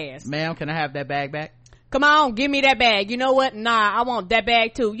real fast. Ma'am, can I have that bag back? Come on, give me that bag. You know what? Nah, I want that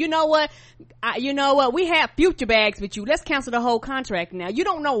bag too. You know what? We have future bags with you. Let's cancel the whole contract now. You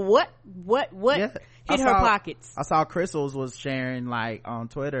don't know what hit her pockets. I saw Crystals was sharing like on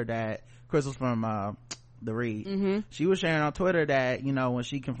Twitter that Crystals from the Read. She was sharing on Twitter that when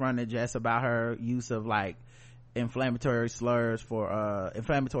she confronted Jess about her use of like inflammatory slurs for the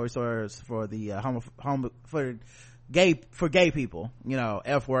for gay people,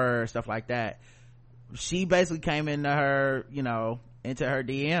 F word, stuff like that. She basically came into her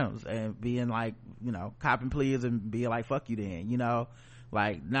DMs and being like, copping pleas and being like, fuck you then,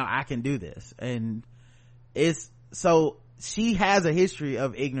 like, no, I can do this. And it's so she has a history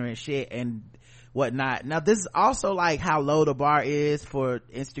of ignorant shit and whatnot. Now this is also like how low the bar is for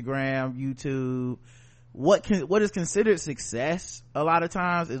Instagram, YouTube. What is considered success a lot of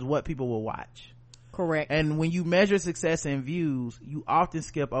times is what people will watch. Correct. And when you measure success in views, you often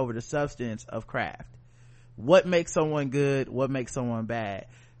skip over the substance of craft. What makes someone good? What makes someone bad?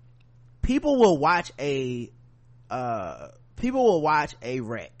 People will watch a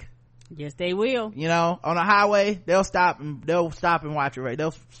wreck. Yes, they will. On a highway, they'll stop and watch a wreck.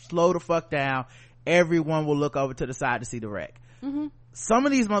 They'll slow the fuck down. Everyone will look over to the side to see the wreck. Some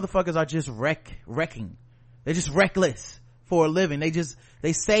of these motherfuckers are just wrecking. They're just reckless for a living. They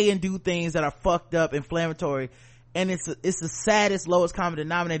say and do things that are fucked up, inflammatory, and it's the saddest, lowest common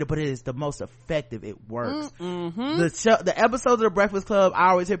denominator, but it is the most effective. It works. The episodes of the Breakfast Club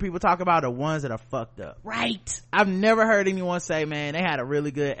I always hear people talk about are ones that are fucked up. Right. I've never heard anyone say, man, they had a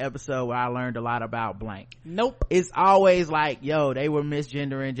really good episode where I learned a lot about blank. Nope. It's always like, yo, they were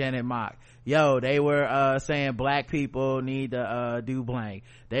misgendering Janet Mock. Yo, they were saying black people need to do blank.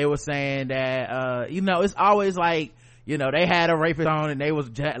 They were saying that it's always like, they had a rapist on and they was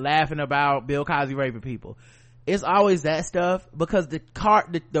laughing about Bill Cosby raping people. It's always that stuff because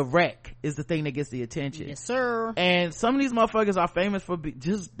the wreck is the thing that gets the attention. Yes, sir. And some of these motherfuckers are famous for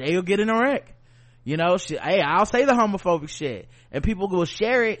they'll get in a wreck. Hey, I'll say the homophobic shit and people will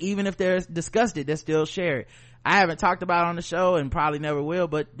share it even if they're disgusted. They still share it. I haven't talked about it on the show and probably never will,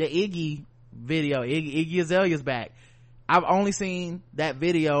 but the Iggy video, Iggy Azalea's back. I've only seen that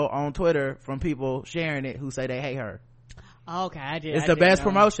video on Twitter from people sharing it who say they hate her. Okay, It's the best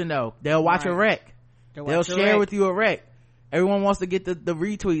promotion though. They'll watch a rec. They'll share with you a rec. Everyone wants to get the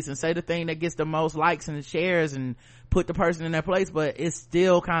retweets and say the thing that gets the most likes and shares and put the person in their place, but it's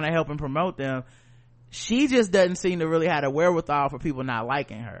still kind of helping promote them. She just doesn't seem to really have a wherewithal for people not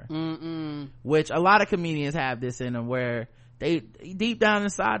liking her. Which a lot of comedians have this in them, where they deep down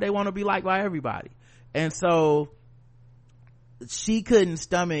inside they want to be liked by everybody, and so she couldn't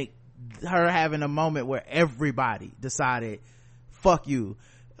stomach her having a moment where everybody decided fuck you,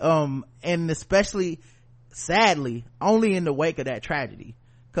 and especially sadly only in the wake of that tragedy,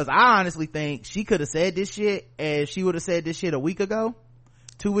 because I honestly think she could have said this shit, and she would have said this shit a week ago,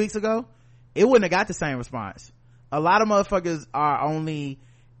 2 weeks ago, it wouldn't have got the same response. A lot of motherfuckers are only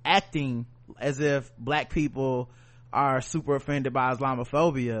acting as if black people are super offended by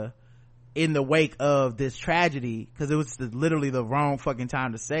Islamophobia in the wake of this tragedy, because it was literally the wrong fucking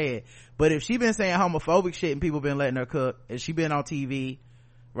time to say it. But if she been saying homophobic shit and people been letting her cook, and she been on TV,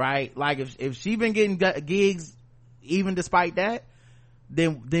 right, like if she been getting gigs even despite that,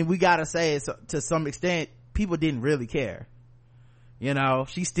 then we gotta say it, to some extent people didn't really care. You know,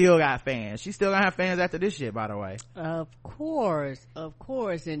 she still got fans. She still gonna have fans after this shit, by the way. Of course.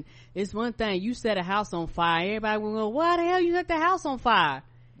 And it's one thing, you set a house on fire, everybody will go, why the hell you set the house on fire?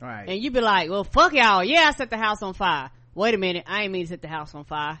 Right. And you be like, well, fuck y'all, yeah, I set the house on fire. Wait a minute, I ain't mean to set the house on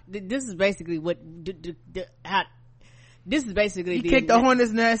fire. This is basically what this is basically he kicked the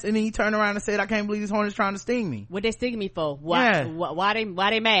hornet's nest, and then he turned around and said, I can't believe this hornet's trying to sting me. What they stinging me for? Why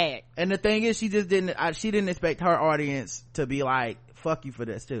they mad? And the thing is, she didn't expect her audience to be like, fuck you for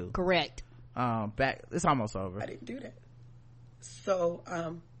this too. Correct. It's almost over. I didn't do that. So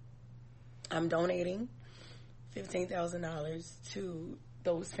I'm donating $15,000 to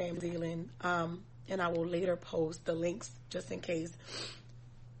those families dealing, and I will later post the links just in case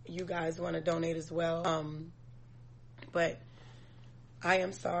you guys want to donate as well. But I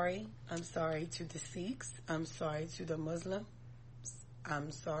am sorry. I'm sorry to the Sikhs. I'm sorry to the Muslims.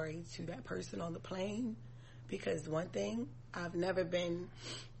 I'm sorry to that person on the plane, because one thing I've never been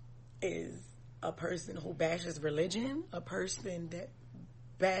is a person who bashes religion, a person that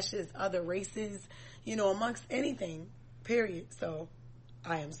bashes other races, amongst anything, period. So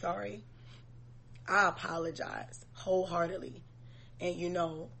I am sorry. I apologize wholeheartedly. And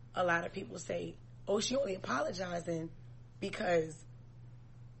a lot of people say, oh, she only apologizing because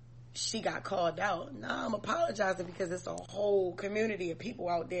she got called out. Nah, I'm apologizing because it's a whole community of people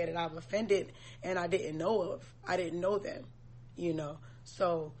out there that I've offended and I didn't know of. I didn't know them,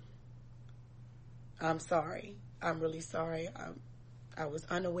 So I'm sorry. I'm really sorry. I was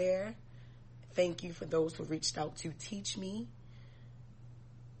unaware. Thank you for those who reached out to teach me,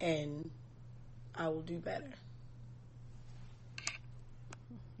 and I will do better.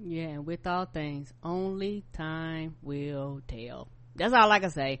 Yeah, and with all things, only time will tell. That's all I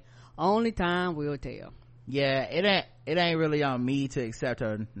can say. Only time will tell. Yeah, it ain't really on me to accept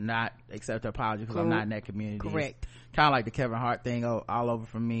her apology, because I'm not in that community. Correct. Kind of like the Kevin Hart thing all over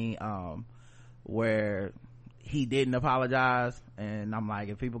for me, where he didn't apologize, and I'm like,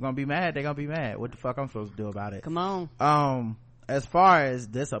 if people gonna be mad, they're gonna be mad. What the fuck I'm supposed to do about it? Come on. As far as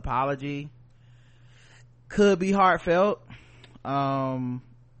this apology could be heartfelt,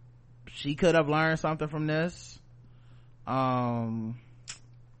 she could have learned something from this.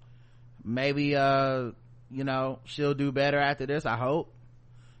 Maybe she'll do better after this, I hope.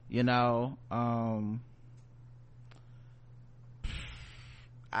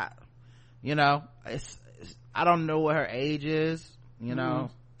 I don't know what her age is,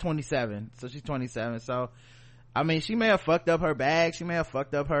 27, so she's 27. So I mean, she may have fucked up her bag, she may have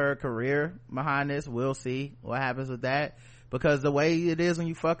fucked up her career behind this. We'll see what happens with that, because the way it is when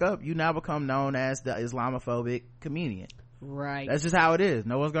you fuck up, you now become known as the Islamophobic comedian. Right. That's just how it is.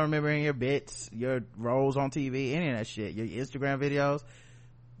 No one's gonna remember any of your bits, your roles on TV, any of that shit, your Instagram videos,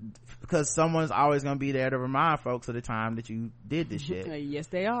 because someone's always gonna be there to remind folks of the time that you did this shit. Yes,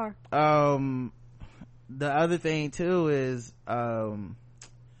 they are. The other thing too is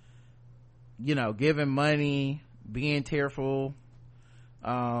giving money, being tearful,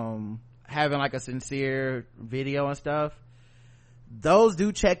 having like a sincere video and stuff. Those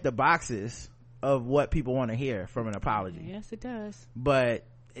do check the boxes of what people want to hear from an apology. Yes, it does. But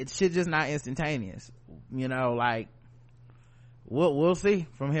it should just not instantaneous. Like we'll see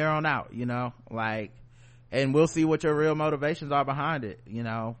from here on out, and we'll see what your real motivations are behind it,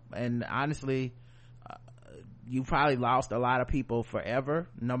 and honestly, you probably lost a lot of people forever,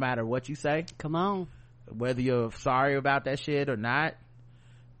 no matter what you say. Come on. Whether you're sorry about that shit or not,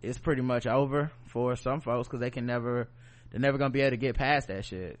 it's pretty much over for some folks, because they can never they're never gonna be able to get past that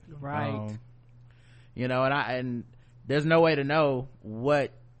shit, right? You know, and there's no way to know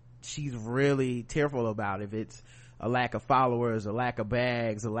what she's really tearful about, if it's a lack of followers, a lack of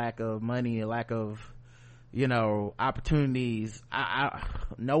bags, a lack of money, a lack of, you know, opportunities.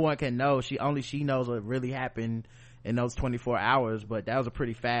 No one can know. She knows what really happened in those 24 hours, but that was a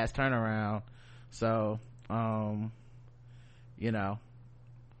pretty fast turnaround. So you know,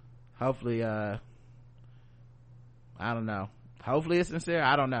 hopefully I don't know, hopefully it's sincere.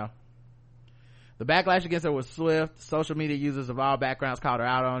 I don't know. The backlash against her was swift. Social media users of all backgrounds called her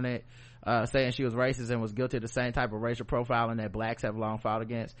out on it, saying she was racist and was guilty of the same type of racial profiling that blacks have long fought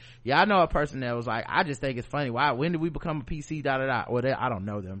against. Yeah, I know a person that was like, I just think it's funny, when did we become a PC, well, I don't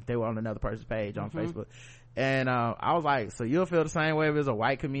know them, they were on another person's page on Facebook, and I was like, so you'll feel the same way if there's a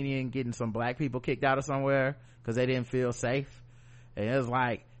white comedian getting some black people kicked out of somewhere because they didn't feel safe? And it was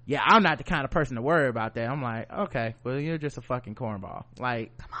like, yeah, I'm not the kind of person to worry about that. I'm like, okay, well, you're just a fucking cornball.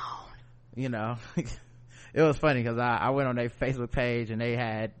 Like, come on, you know. It was funny because I went on their Facebook page and they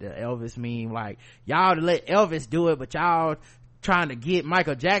had the Elvis meme, like, y'all to let Elvis do it, but y'all trying to get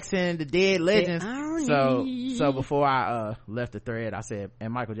Michael Jackson, the dead legend. So before I left the thread, I said,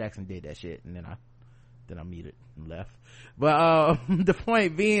 and Michael Jackson did that shit, and then I muted and left. But the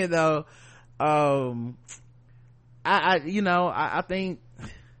point being though, I think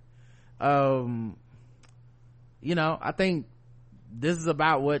I think this is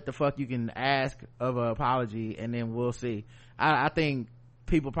about what the fuck you can ask of an apology, and then we'll see. I think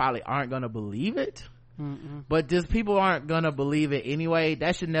people probably aren't gonna believe it. But just people aren't gonna believe it anyway.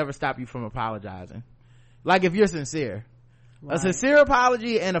 That should never stop you from apologizing. Like, if you're sincere, right. A sincere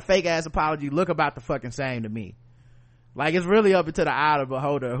apology and a fake ass apology look about the fucking same to me. Like, it's really up to the eye of the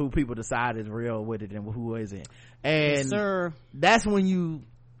beholder who people decide is real with it and who isn't. And yes, that's when you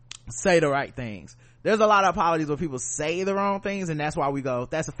say the right things. There's a lot of apologies where people say the wrong things, and that's why we go,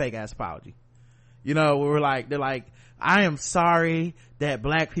 that's a fake ass apology. You know, they're like, I am sorry that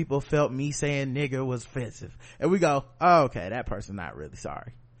black people felt me saying nigger was offensive. And we go, oh, okay, that person's not really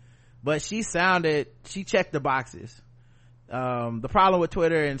sorry. But she checked the boxes. The problem with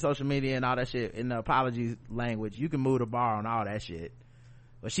Twitter and social media and all that shit in the apology language, you can move the bar on all that shit.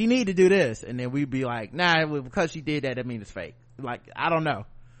 But she need to do this, and then we'd be like, nah, because she did that means it's fake. Like, I don't know.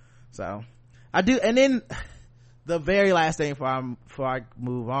 So I do. And then the very last thing before I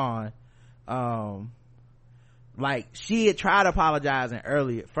move on, like, she had tried apologizing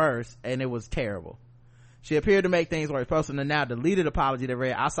early at first and it was terrible. She appeared to make things worse, posting a now deleted apology that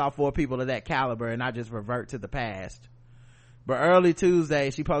read, I saw 4 people of that caliber and I just revert to the past. But early Tuesday,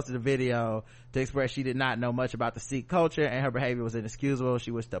 she posted a video to express she did not know much about the Sikh culture and her behavior was inexcusable.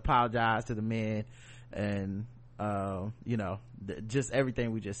 She wished to apologize to the men and just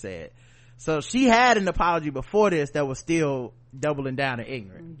everything we just said. So she had an apology before this that was still doubling down and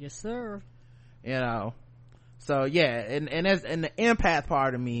ignorant. Yes, sir. You know, so yeah, and the empath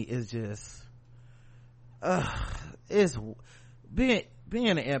part of me is just, it's being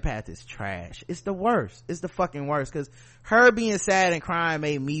an empath is trash. It's the worst. It's the fucking worst, because her being sad and crying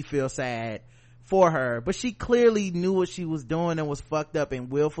made me feel sad for her, but she clearly knew what she was doing and was fucked up and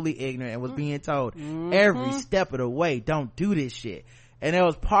willfully ignorant and was being told every step of the way, don't do this shit. And there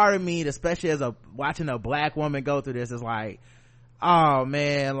was part of me, especially as watching a black woman go through this, is like, oh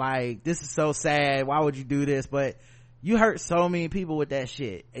man, like, this is so sad, why would you do this? But you hurt so many people with that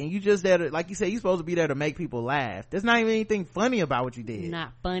shit, and you just there to, like you said, you're supposed to be there to make people laugh. There's not even anything funny about what you did.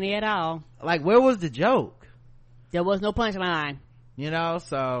 Not funny at all. Like, where was the joke? There was no punchline. You know,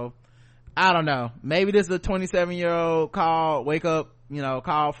 so I don't know, maybe this is a 27-year-old call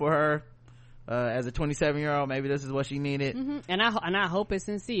for her, as a 27-year-old. Maybe this is what she needed. And I hope it's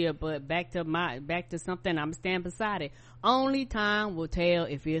sincere, but back to something, I'm stand beside it. Only time will tell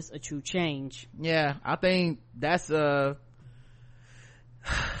if it's a true change. Yeah, I think that's I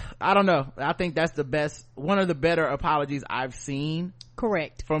don't know, I think that's one of the better apologies I've seen.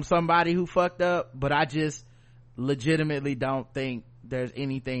 Correct. From somebody who fucked up, but I just legitimately don't think there's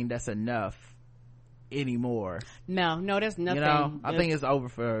anything that's enough anymore. No, there's nothing. You know, I think it's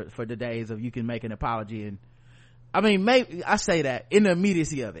over for the days of you can make an apology, and I mean, maybe I say that in the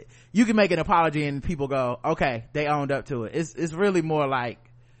immediacy of it, you can make an apology and people go, okay, they owned up to it. It's really more like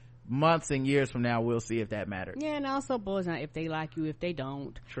months and years from now we'll see if that mattered. Yeah, and also boys out if they like you, if they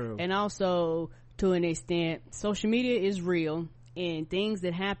don't. True. And also, to an extent, social media is real, and things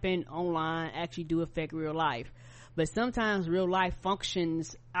that happen online actually do affect real life. But sometimes real life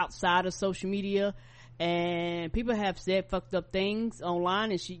functions outside of social media, and people have said fucked up things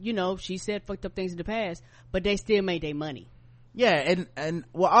online, and she said fucked up things in the past, but they still made their money. Yeah, and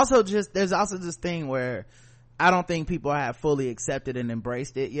well, also there's also this thing where I don't think people have fully accepted and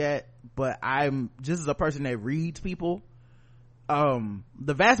embraced it yet, but I'm just as a person that reads people,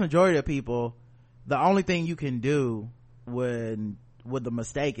 the vast majority of people, the only thing you can do when with the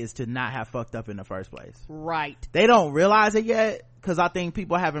mistake is to not have fucked up in the first place. Right. They don't realize it yet because I think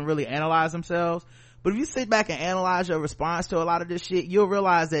people haven't really analyzed themselves. But if you sit back and analyze your response to a lot of this shit, you'll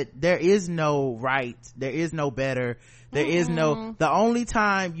realize that there is no right, there is no better, there is no, the only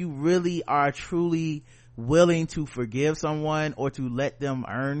time you really are truly willing to forgive someone or to let them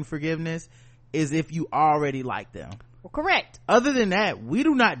earn forgiveness is if you already like them. Well, correct. Other than that, we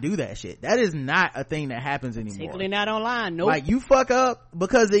do not do that shit. That is not a thing that happens anymore. Particularly not online. Nope. Like, you fuck up,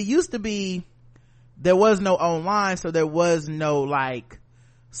 because it used to be there was no online, so there was no like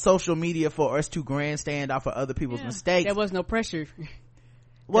social media for us to grandstand off of other people's mistakes. There was no pressure.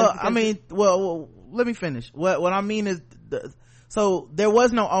 Well, I mean, well, let me finish. What I mean is, so there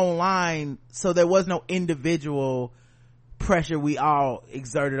was no online, so there was no individual pressure we all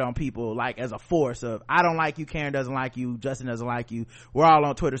exerted on people, like as a force of, I don't like you, Karen doesn't like you, Justin doesn't like you, we're all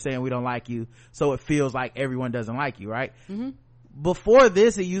on Twitter saying we don't like you, so it feels like everyone doesn't like you, right? Before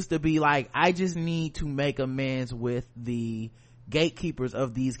this, it used to be like, I just need to make amends with the gatekeepers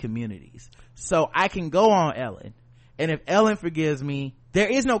of these communities, so I can go on Ellen, and if Ellen forgives me, there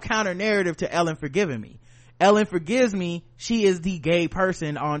is no counter narrative to Ellen forgiving me. Ellen forgives me, she is the gay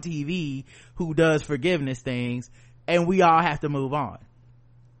person on TV who does forgiveness things, and we all have to move on.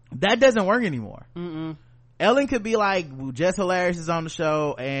 That doesn't work anymore. Ellen could be like, well, Jess Hilarious is on the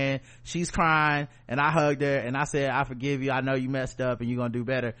show and she's crying and I hugged her and I said, I forgive you, I know you messed up and you're gonna do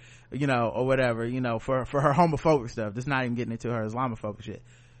better, you know, or whatever, you know, for her homophobic stuff. That's not even getting into her Islamophobic shit.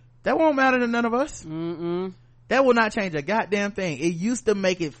 That won't matter to none of us. That will not change a goddamn thing. It used to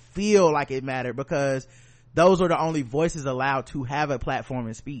make it feel like it mattered because those are the only voices allowed to have a platform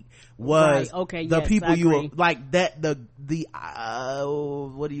and speak, was right. Okay, the yes, people I you agree. like, that the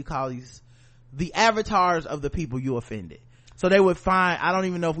what do you call these, the avatars of the people you offended. So they would find, I don't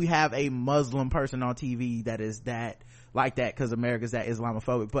even know if we have a Muslim person on TV that is that like that, because America's that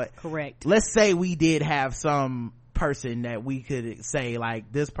Islamophobic, but correct, let's say we did have some person that we could say like,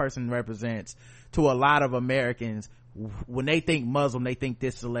 this person represents to a lot of Americans. When they think Muslim, they think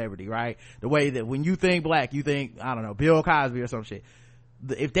this celebrity, right? The way that when you think black, you think, I don't know, Bill Cosby or some shit.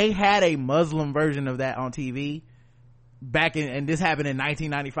 If they had a Muslim version of that on TV back in, and this happened in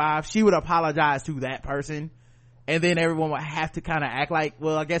 1995, she would apologize to that person, and then everyone would have to kind of act like,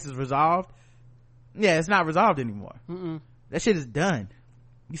 well, I guess it's resolved. Yeah, it's not resolved anymore. That shit is done.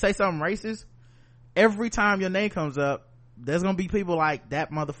 You say something racist, every time your name comes up, there's gonna be people like,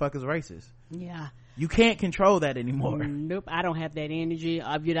 that motherfucker's racist. yeah. You can't control that anymore. Nope, I don't have that energy.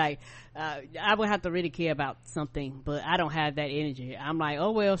 I'd be like, I would have to really care about something, but I don't have that energy. I'm like,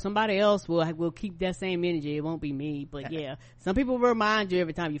 oh well, somebody else will keep that same energy. It won't be me. But yeah, some people remind you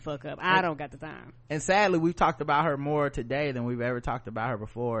every time you fuck up. I don't got the time. And sadly, we've talked about her more today than we've ever talked about her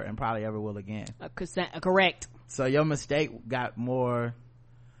before, and probably ever will again. Correct. So your mistake got more,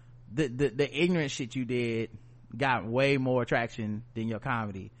 the ignorant shit you did got way more traction than your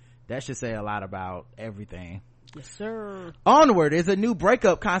comedy. That should say a lot about everything. Yes, sir. Onward is a new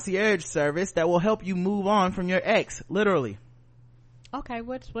breakup concierge service that will help you move on from your ex, literally. Okay,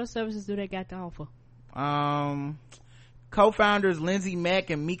 what services do they got to offer? Co-founders Lindsay Mack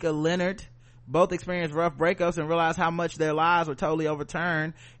and Mika Leonard both experienced rough breakups and realized how much their lives were totally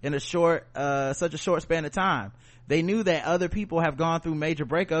overturned in such a short span of time. They knew that other people have gone through major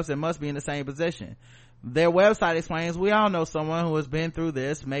breakups and must be in the same position. Their website explains, we all know someone who has been through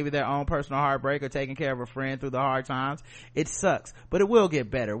this, maybe their own personal heartbreak or taking care of a friend through the hard times. It sucks, but it will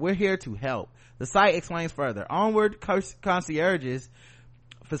get better. We're here to help. The site explains further. Onward concierges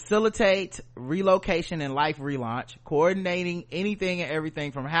facilitate relocation and life relaunch, coordinating anything and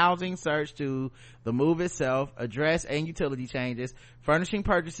everything from housing search to the move itself, address and utility changes, furnishing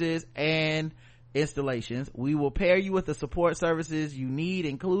purchases, and installations. We will pair you with the support services you need,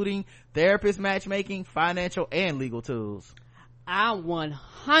 including therapist matchmaking, financial and legal tools. I'm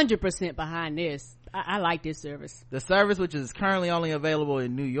 100% behind this. I like this service. The service, which is currently only available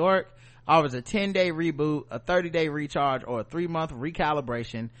in New York, offers a 10-day reboot, a 30-day recharge, or a 3-month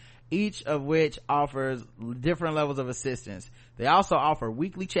recalibration, each of which offers different levels of assistance. They also offer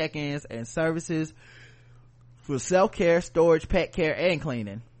weekly check-ins and services for self-care, storage, pet care, and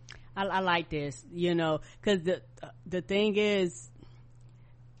cleaning. I like this, you know, because the thing is,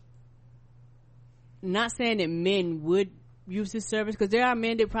 not saying that men would use this service, because there are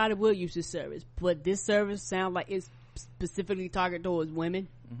men that probably will use this service, but this service sounds like it's specifically targeted towards women.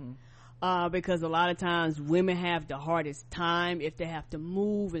 because a lot of times women have the hardest time if they have to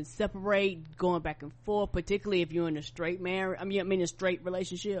move and separate, going back and forth, particularly if you're in a straight a straight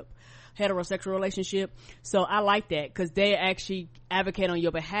relationship, heterosexual relationship. So I like that because they actually advocate on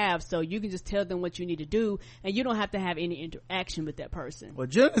your behalf, so you can just tell them what you need to do and you don't have to have any interaction with that person. Well,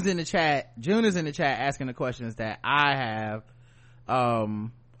 June is in the chat asking the questions that I have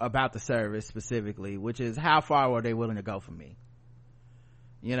about the service specifically, which is how far were they willing to go for me?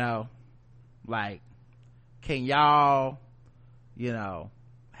 You know, like, can y'all, you know,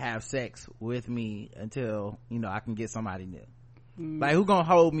 have sex with me until, you know, I can get somebody new? Like, who gonna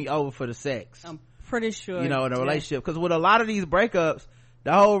hold me over for the sex? I'm pretty sure, you know, in a relationship. Because with a lot of these breakups,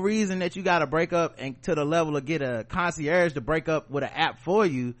 the whole reason that you gotta break up and to the level of get a concierge to break up with an app for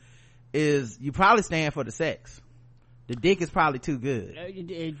you is you probably stand for the sex. The dick is probably too good.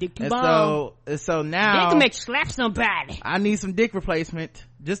 Dick too bomb. So now they can make you slap somebody. I need some dick replacement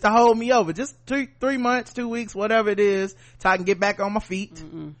just to hold me over, just 3 months, 2 weeks, whatever it is, so I can get back on my feet,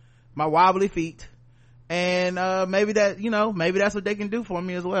 my wobbly feet. And maybe that's what they can do for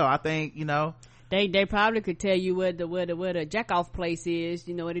me as well. I think, you know, they probably could tell you where the jack off place is,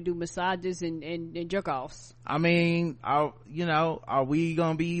 you know, where they do massages and jerk offs. I mean, are we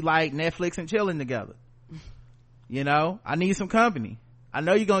gonna be like Netflix and chilling together? You know, I need some company. I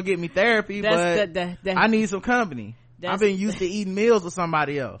know you're gonna get me therapy, but I need some company. I've been used to eating meals with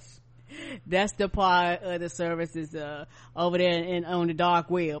somebody else. That's the part of the services over there on the dark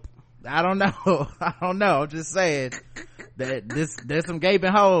web. I don't know. I'm just saying that there's some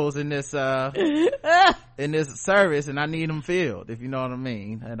gaping holes in this service, and I need them filled, if you know what I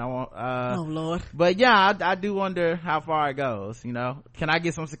mean. And I want oh Lord. But yeah, I do wonder how far it goes. You know, can I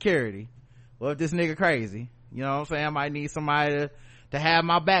get some security? Well, if this nigga crazy, you know what I'm saying, I might need somebody to have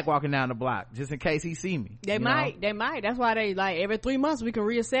my back walking down the block just in case he see me. They might. That's why they like every 3 months we can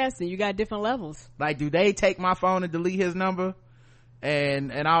reassess, and you got different levels. Like, do they take my phone and delete his number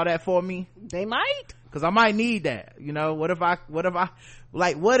and all that for me? They might, because I might need that. You know, what if I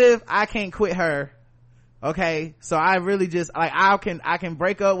can't quit her? Okay, so I really just like I can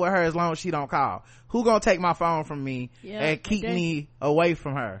break up with her as long as she don't call. Who gonna take my phone from me and keep me away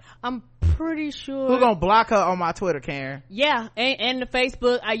from her? I'm pretty sure. Who gonna block her on my Twitter, Karen? Yeah, and the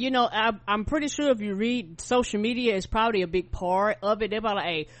Facebook. I'm pretty sure if you read social media, is probably a big part of it. They're probably like,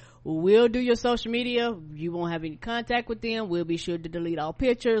 hey, we'll do your social media, you won't have any contact with them, we'll be sure to delete all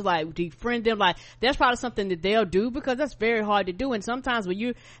pictures, like defriend them. Like, that's probably something that they'll do, because that's very hard to do. And sometimes when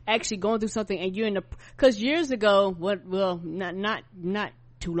you're actually going through something and you're in the, because years ago, not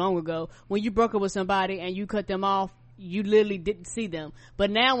too long ago, when you broke up with somebody and you cut them off, you literally didn't see them.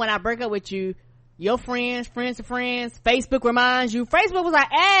 But now when I break up with you, your friends of friends, Facebook reminds you. Facebook was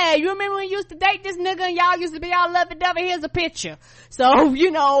like, hey, you remember when you used to date this nigga and y'all used to be all lovey-dovey? Here's a picture. So,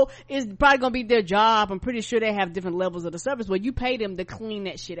 you know, it's probably gonna be their job. I'm pretty sure they have different levels of the service, but you pay them to clean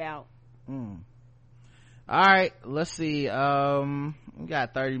that shit out. All right, let's see. We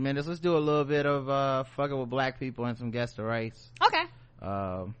got 30 minutes. Let's do a little bit of fucking with black people and some guess the race. Okay.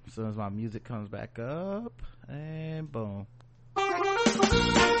 As soon as my music comes back up, and boom.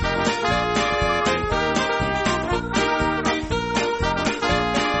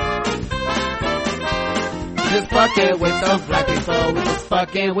 Just fucking with those black people. We're just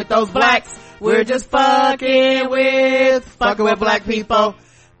fucking with those blacks. We're just fucking with black people.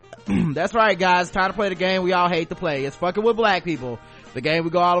 That's right, guys. Time to play the game we all hate to play. It's fucking with black people. The game we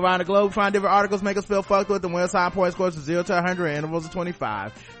go all around the globe, find different articles, make us feel fucked with, and win assign point scores from 0 to 100 in intervals of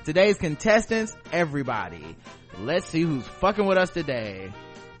 25. Today's contestants, everybody. Let's see who's fucking with us today.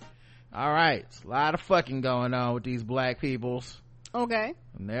 All right, a lot of fucking going on with these black peoples. Okay.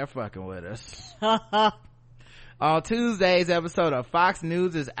 And they're fucking with us. On Tuesday's episode of Fox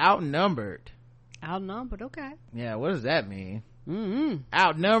News is outnumbered. Outnumbered, okay. Yeah, what does that mean?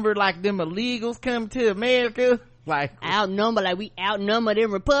 Outnumbered like them illegals come to America? Like outnumbered, like we outnumber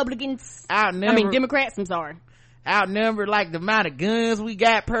them Republicans. Democrats, I'm sorry. Outnumbered like the amount of guns we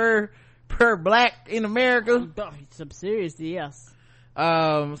got per black in America. Some serious, yes.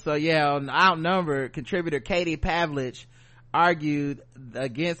 So yeah, on Outnumbered, contributor Katie Pavlich argued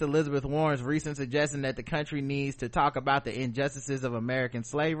against Elizabeth Warren's recent suggestion that the country needs to talk about the injustices of American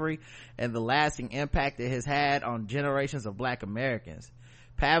slavery and the lasting impact it has had on generations of black Americans.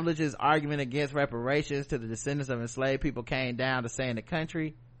 Pavlich's argument against reparations to the descendants of enslaved people came down to saying the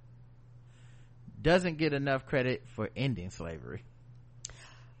country doesn't get enough credit for ending slavery.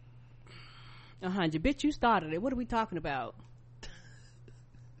 Bitch, you started it. What are we talking about?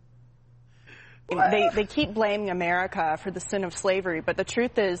 They keep blaming America for the sin of slavery, but the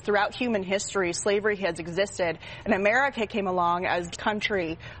truth is, throughout human history, slavery has existed, and America came along as a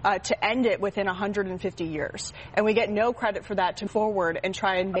country to end it within 150 years. And we get no credit for that to forward and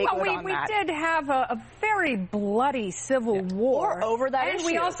try and make good on that. We did have a very bloody civil war. We're over that issue.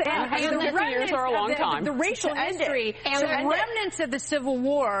 We also, and the years are a long time. The racial history and the remnants of the Civil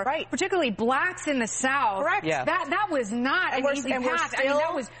War, particularly blacks in the South. Correct. Yeah. That was not an easy path. I mean,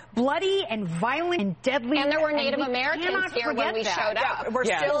 that was bloody and violent and deadly. And there were Native Americans here when we showed up. We're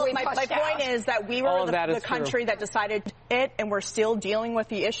still, my point is that we were the country that decided it, and we're still dealing with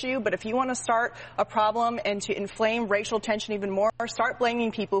the issue. But if you want to start a problem and to inflame racial tension even more, start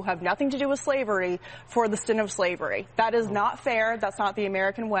blaming people who have nothing to do with slavery for the sin of slavery. That is not fair. That's not the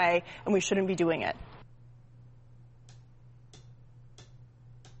American way, and we shouldn't be doing it.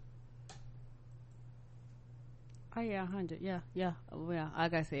 Oh yeah, 100. Yeah.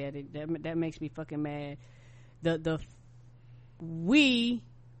 Like I said, that makes me fucking mad. We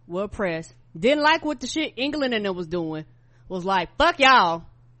were oppressed. Didn't like what the shit England and them was doing. Was like, fuck y'all.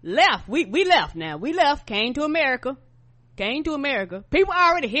 Left. We left now. We left. Came to America. People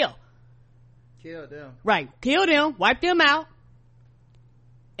already here. Killed them. Right. Killed them. Wiped them out.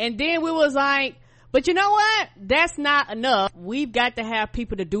 And then we was like, but you know what? That's not enough. We've got to have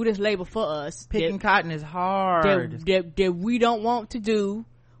people to do this labor for us. Picking cotton is hard. That we don't want to do.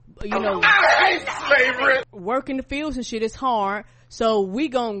 You know, I hate slavery. Work in the fields and shit is hard. So we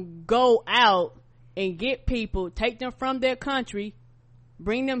gonna go out and get people, take them from their country,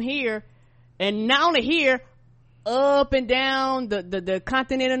 bring them here, and not only here, up and down the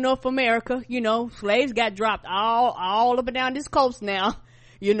continent of North America. You know, slaves got dropped all up and down this coast now.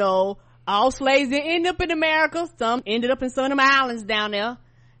 You know, all slaves didn't end up in America. Some ended up in some of them islands down there.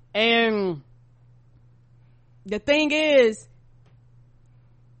 And the thing is,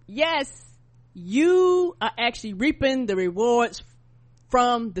 yes, you are actually reaping the rewards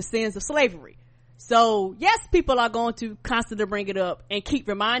from the sins of slavery. So yes, people are going to constantly bring it up and keep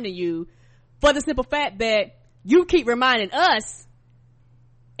reminding you, for the simple fact that you keep reminding us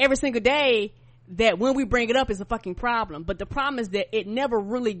every single day that when we bring it up, it's a fucking problem. But the problem is that it never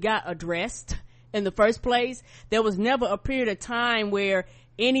really got addressed in the first place. There was never a period of time where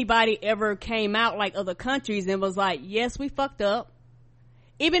anybody ever came out like other countries and was like, yes, we fucked up.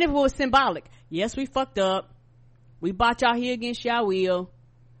 Even if it was symbolic. Yes, we fucked up. We bought y'all here against y'all will.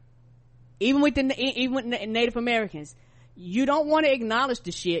 Even with Native Americans. You don't want to acknowledge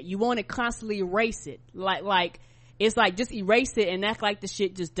the shit. You want to constantly erase it. Like, it's like, just erase it and act like the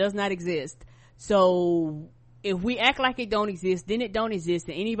shit just does not exist. So if we act like it don't exist, then it don't exist,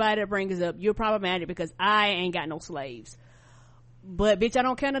 and anybody that brings it up, you're problematic because I ain't got no slaves. But bitch, I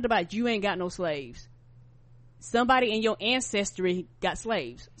don't care nothing about you ain't got no slaves. Somebody in your ancestry got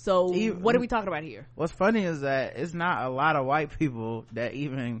slaves. So what are we talking about here? What's funny is that it's not a lot of white people that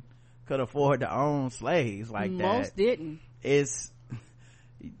even could afford to own slaves like that. Most didn't. It's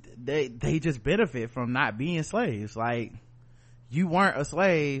they just benefit from not being slaves. Like, you weren't a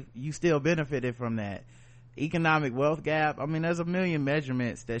slave, you still benefited from that. Economic wealth gap, I mean, there's a million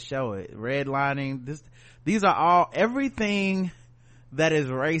measurements that show it. Redlining, these are all, everything that is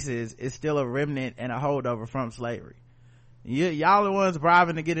racist is still a remnant and a holdover from slavery. Y'all the ones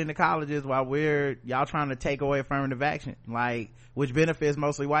bribing to get into colleges while y'all trying to take away affirmative action, like, which benefits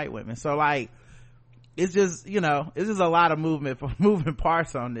mostly white women. So like, it's just, you know, it's just a lot of moving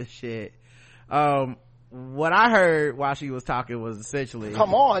parts on this shit. What I heard while she was talking was essentially,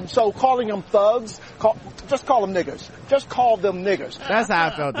 come on, so calling them thugs, just call them niggers. Just call them niggers. That's how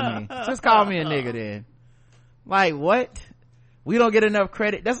it felt to me. Just call me a nigger then. Like, what? We don't get enough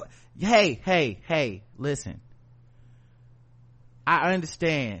credit. Hey, listen. I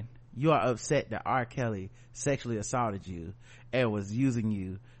understand you are upset that R. Kelly sexually assaulted you and was using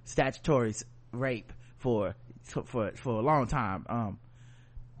you statutory rape for a long time.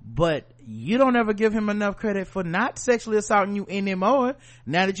 But you don't ever give him enough credit for not sexually assaulting you anymore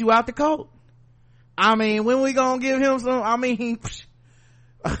now that you out the cold. I mean, when we gonna give him some, I mean,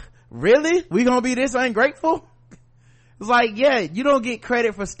 really? We gonna be this ungrateful? It's like, yeah, you don't get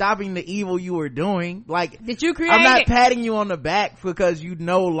credit for stopping the evil you were doing. Like, did you create I'm not patting you on the back because you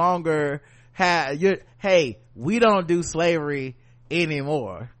no longer hey, we don't do slavery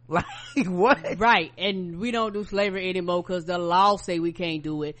anymore. Like, what? Right. And we don't do slavery anymore because the law say we can't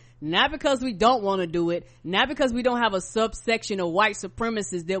do it. Not because we don't want to do it. Not because we don't have a subsection of white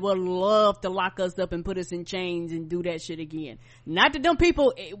supremacists that would love to lock us up and put us in chains and do that shit again. Not that them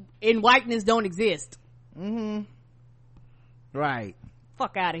people in whiteness don't exist. Right.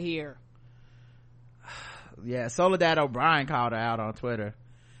 Fuck out of here. Yeah, Soledad O'Brien called her out on Twitter.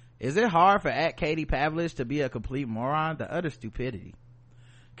 Is it hard for @Katie Pavlich to be a complete moron? The utter stupidity.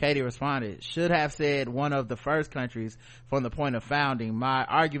 Katie responded, should have said one of the first countries from the point of founding. My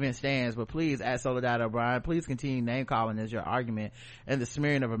argument stands, but please, @Soledad O'Brien, please continue name calling as your argument and the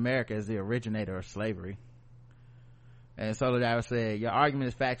smearing of America as the originator of slavery. And Soledad said, your argument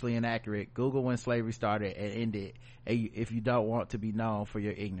is factually inaccurate. Google when slavery started and ended if you don't want to be known for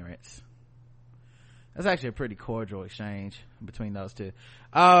your ignorance. That's actually a pretty cordial exchange between those two.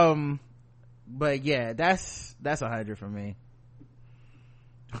 But yeah, that's 100 for me.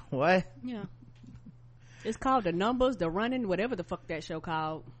 What? Yeah. It's called The Numbers, The Running, whatever the fuck that show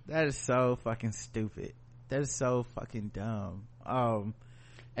called. That is so fucking stupid. That is so fucking dumb.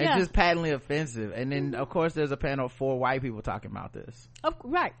 It's just patently offensive. And then of course there's a panel of 4 white people talking about this.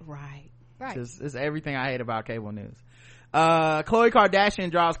 Right. It's everything I hate about cable news. Khloe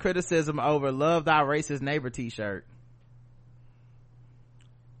Kardashian draws criticism over Love Thy Racist Neighbor t-shirt.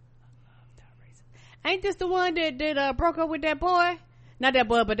 Ain't this the one that broke up with that boy? Not that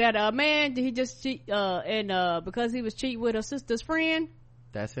boy, but that man. Did he just cheat because he was cheating with her sister's friend?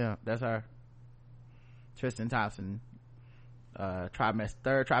 That's him. That's her. Tristan Thompson. Third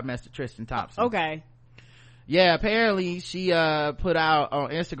trimester Tristan Thompson. Okay. Yeah, apparently she put out on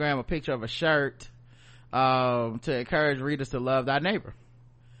Instagram a picture of a shirt to encourage readers to love thy neighbor.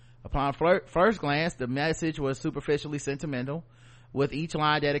 Upon first glance, the message was superficially sentimental, with each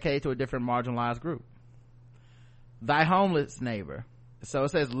line dedicated to a different marginalized group. Thy homeless neighbor. So it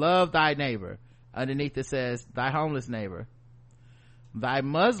says love thy neighbor. Underneath it says thy homeless neighbor. Thy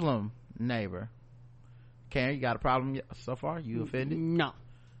Muslim neighbor. Karen, you got a problem so far? You offended? No.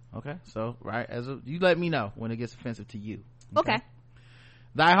 Okay, so right, you let me know when it gets offensive to you. Okay.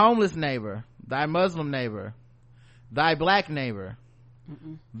 Thy homeless neighbor, thy Muslim neighbor, thy black neighbor,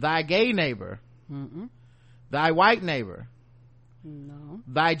 thy gay neighbor, thy white neighbor, no,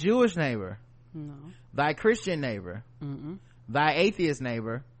 thy Jewish neighbor, no, thy Christian neighbor, thy atheist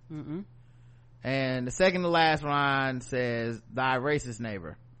neighbor, and the second to last line says thy racist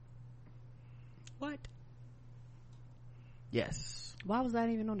neighbor. What? Yes. Why was that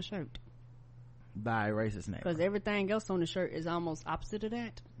even on the shirt? Thy racist neighbor. Because everything else on the shirt is almost opposite of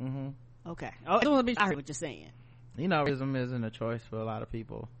that. Okay. I don't want to be. I heard what you're saying. You know, racism isn't a choice for a lot of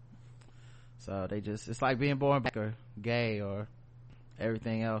people, so it's like being born black or gay or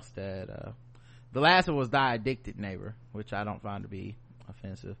everything else. That the last one was thy addicted neighbor, which I don't find to be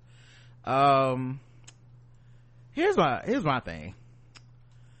offensive. Here's my thing.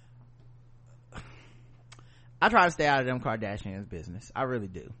 I try to stay out of them Kardashians business. I really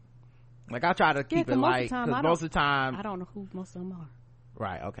do. Like, I try to keep it light, because most of the time I don't know who most of them are.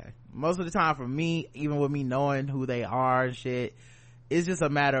 Right, okay. Most of the time for me, even with me knowing who they are and shit, it's just a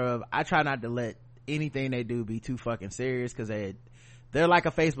matter of, I try not to let anything they do be too fucking serious, because they're like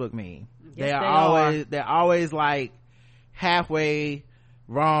a Facebook meme. Yes, they're always like halfway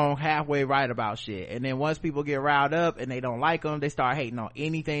wrong, halfway right about shit. And then once people get riled up and they don't like them, they start hating on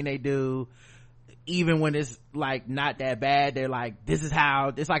anything they do. Even when it's like not that bad, they're like, this is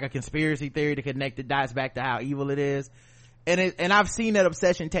how, it's like a conspiracy theory to connect the dots back to how evil it is. And I've seen that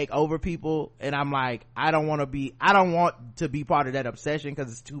obsession take over people, and I'm like, I don't want to be part of that obsession,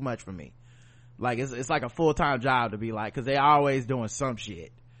 because it's too much for me. Like, it's like a full-time job to be like, because they're always doing some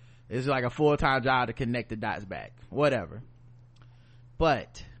shit. It's like a full-time job to connect the dots back. Whatever.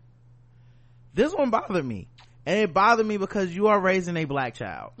 But this one bothered me, and it bothered me because you are raising a black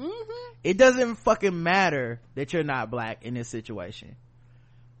child. It doesn't fucking matter that you're not black in this situation.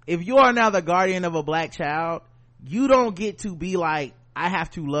 If you are now the guardian of a black child, you don't get to be like, I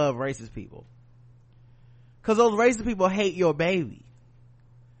have to love racist people, because those racist people hate your baby.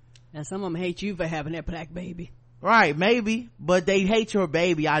 And some of them hate you for having that black baby. Right, maybe, but they hate your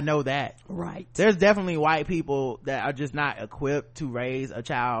baby. I know that. Right. There's definitely white people that are just not equipped to raise a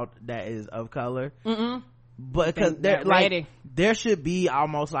child that is of color. But because they're like, there should be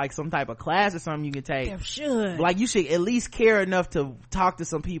almost like some type of class or something you can take. There should. Like, you should at least care enough to talk to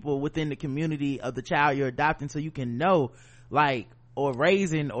some people within the community of the child you're adopting, so you can know, like, or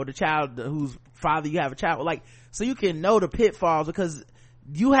raising, or the child whose father you have a child with, like, so you can know the pitfalls, because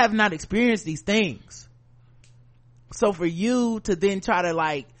you have not experienced these things. So for you to then try to,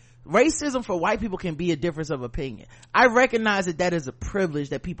 like, racism for white people can be a difference of opinion. I recognize that is a privilege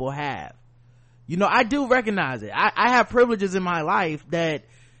that people have. You know, I do recognize it. I have privileges in my life that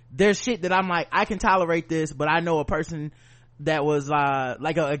there's shit that I'm like, I can tolerate this, but I know a person that was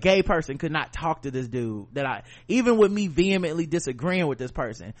like a gay person could not talk to this dude, that even with me vehemently disagreeing with this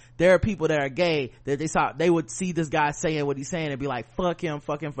person, there are people that are gay that they would see this guy saying what he's saying and be like, fuck him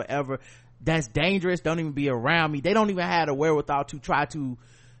forever, that's dangerous, don't even be around me. They don't even have the wherewithal to try to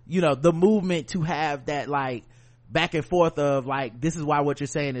the movement to have that like back and forth of like, this is why what you're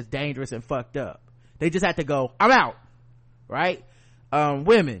saying is dangerous and fucked up. They just had to go, I'm out, right?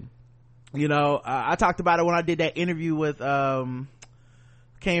 Women, I talked about it when I did that interview with can't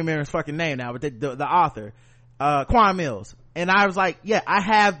remember his fucking name now, but the author, Quan Mills. And I was like, yeah, I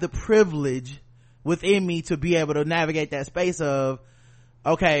have the privilege within me to be able to navigate that space of,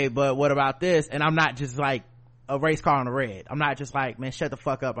 okay, but what about this? And I'm not just like a race car on the red. I'm not just like, man, shut the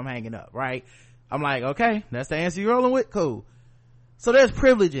fuck up, I'm hanging up, right? I'm like, okay, that's the answer you're rolling with, cool. So there's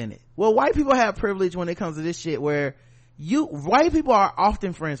privilege in it. Well, white people have privilege when it comes to this shit where white people are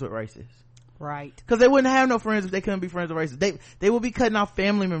often friends with racists. Right. Because they wouldn't have no friends if they couldn't be friends with racists. They will be cutting off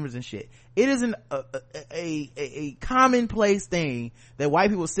family members and shit. It is a commonplace thing that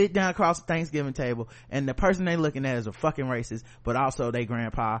white people sit down across the Thanksgiving table and the person they looking at is a fucking racist, but also their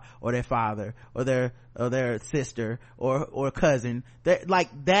grandpa or their father or their sister or cousin.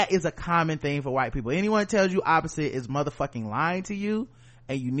 That is a common thing for white people. Anyone that tells you opposite is motherfucking lying to you,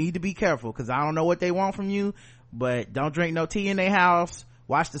 and you need to be careful, because I don't know what they want from you, but don't drink no tea in their house,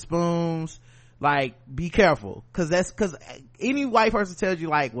 wash the spoons, like, be careful, because any white person tells you,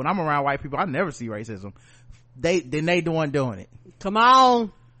 like, when I'm around white people I never see racism, they the one doing it. Come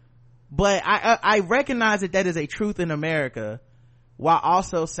on. But I recognize that is a truth in America, while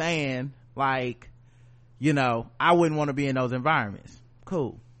also saying, like, I wouldn't want to be in those environments.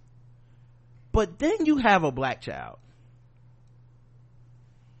 Cool. But then you have a black child.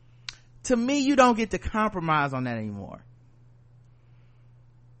 To me, you don't get to compromise on that anymore.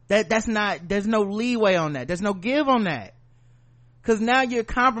 There's no leeway on that. There's no give on that. Cause now you're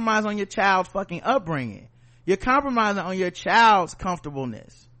compromising on your child's fucking upbringing. You're compromising on your child's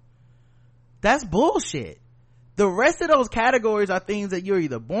comfortableness. That's bullshit. The rest of those categories are things that you're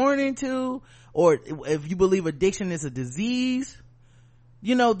either born into, or if you believe addiction is a disease,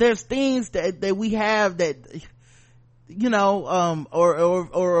 there's things that we have that, or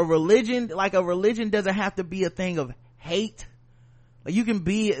a religion. Like, a religion doesn't have to be a thing of hate. You can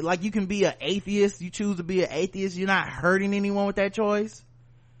be an atheist. You choose to be an atheist. You're not hurting anyone with that choice.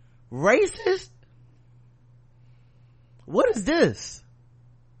 Racist? What is this?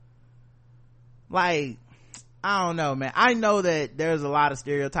 Like, I don't know, man. I know that there's a lot of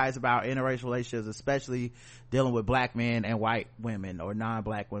stereotypes about interracial relationships, especially dealing with black men and white women or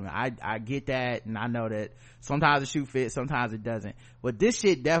non-black women. I get that, and I know that sometimes the shoe fits, sometimes it doesn't. But this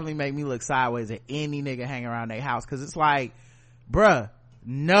shit definitely make me look sideways at any nigga hanging around their house, because it's like, bruh,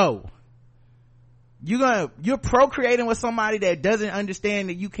 no. You're procreating with somebody that doesn't understand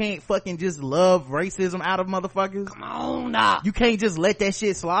that you can't fucking just love racism out of motherfuckers. Come on now. You can't just let that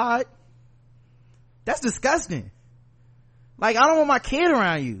shit slide. That's disgusting. Like, I don't want my kid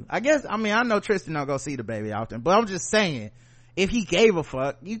around you. I know Tristan don't go see the baby often, but I'm just saying, if he gave a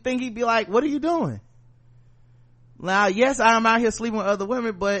fuck, you think he'd be like, what are you doing? Now, yes, I'm out here sleeping with other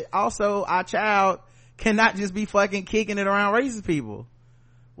women, but also our child cannot just be fucking kicking it around racist people.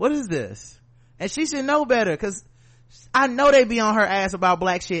 What is this? And she should know better, because I know they be on her ass about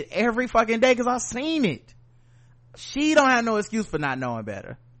black shit every fucking day, because I've seen it. She don't have no excuse for not knowing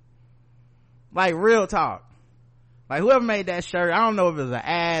better. Like, real talk. Like, whoever made that shirt, I don't know if it was an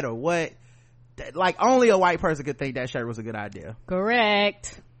ad or what, like, only a white person could think that shirt was a good idea.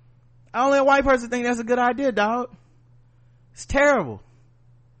 Correct. Only a white person think that's a good idea, dog. It's terrible.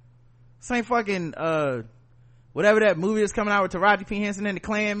 This ain't fucking whatever that movie is coming out with Taraji P. Henson and the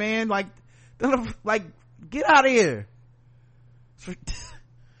Klan, man. Like, get out of here.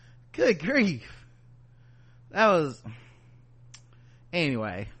 Good grief. That was,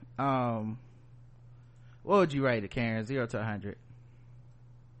 anyway. What would you rate it, Karen? 0 to 100?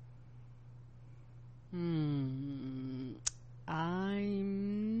 I'm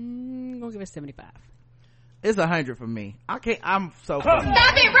gonna give it 75. It's 100 for me. I'm so Stop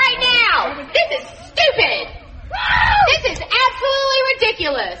it right now! This is stupid! This is absolutely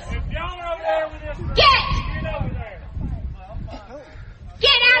ridiculous!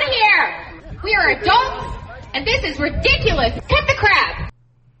 Get out of here! We are adults, and this is ridiculous! Cut the crap!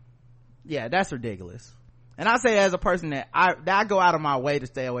 Yeah, that's ridiculous. And I say, as a person that I go out of my way to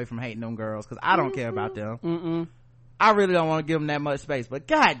stay away from hating them girls, because I don't care about them. I really don't want to give them that much space, but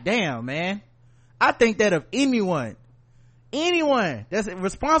goddamn, man, I think that if anyone that's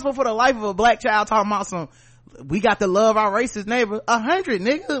responsible for the life of a black child talking about some, we got to love our racist neighbor, 100,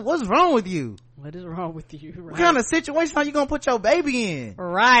 nigga, what's wrong with you? What is wrong with you? Right. What kind of situation are you gonna put your baby in?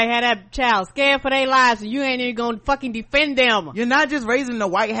 Right, had that child scared for their lives, and you ain't even gonna fucking defend them. You're not just raising the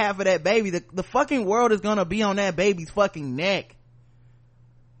white half of that baby. The fucking world is gonna be on that baby's fucking neck.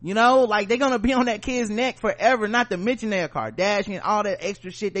 You know, like they're gonna be on that kid's neck forever, not to mention their Kardashian, all that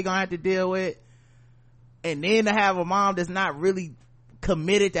extra shit they're gonna have to deal with. And then to have a mom that's not really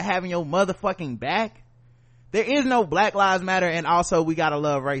committed to having your motherfucking back. There is no Black Lives Matter and also we gotta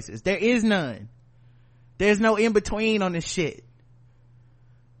love racists. There is none. There's no in between on this shit.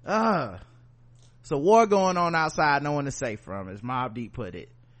 So war going on outside, no one is safe from, as Mobb Deep put it.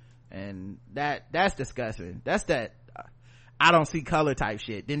 And that's disgusting. That's that I don't see color type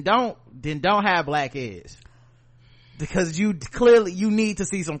shit. Then don't have black kids, because you clearly you need to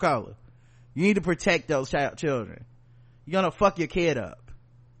see some color. You need to protect those children. You're gonna fuck your kid up.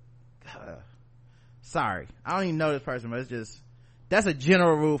 Sorry, I don't even know this person, but it's just, that's a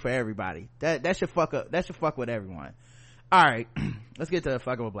general rule for everybody. That should fuck up, that should fuck with everyone. All right, let's get to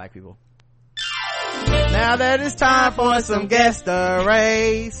fucking with black people. Now that it's time for some guest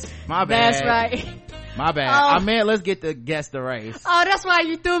race. My bad. That's right. My bad. I meant let's get the guest race. Oh, that's why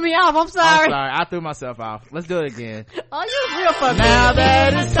you threw me off. I'm sorry. I threw myself off. Let's do it again. Oh, you real fucking. Now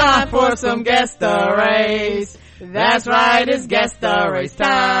that it's time for some guest race. That's right, it's guest race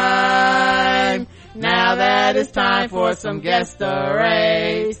time. Now that it's time for some guest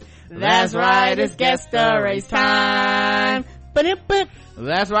race. That's right, it's guest race time.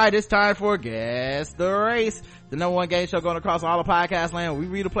 That's right, it's time for Guess the Race, the #1 game show going across all of podcast land. We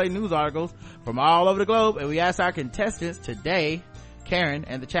read or play news articles from all over the globe, and we ask our contestants today, Karen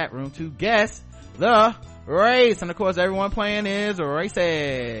and the chat room, to guess the race. And of course, everyone playing is a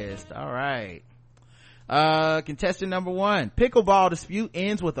racist. All right. Contestant #1: pickleball dispute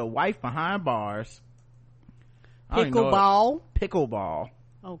ends with a wife behind bars. Pickleball.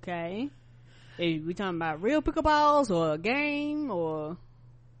 Okay. Are we talking about real pickleballs or a game or?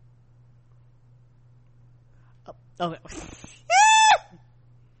 Okay.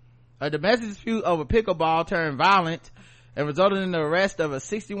 A domestic dispute over pickleball turned violent and resulted in the arrest of a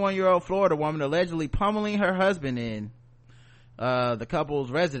 61-year-old Florida woman allegedly pummeling her husband in the couple's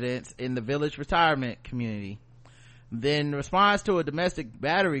residence in the Village retirement community. Then, in response to a domestic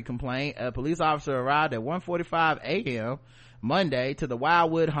battery complaint, a police officer arrived at 1:45 a.m. Monday to the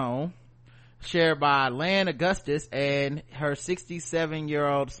Wildwood home shared by Lan Augustus and her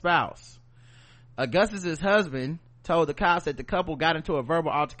 67-year-old spouse. Augustus's husband told the cops that the couple got into a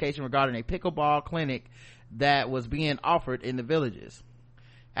verbal altercation regarding a pickleball clinic that was being offered in the Villages.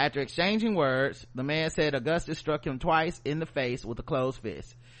 After exchanging words, the man said Augustus struck him twice in the face with a closed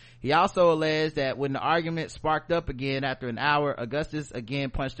fist. He also alleged that when the argument sparked up again after an hour, Augustus again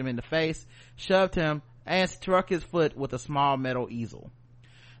punched him in the face, shoved him, and struck his foot with a small metal easel.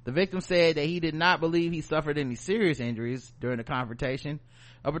 The victim said that he did not believe he suffered any serious injuries during the confrontation.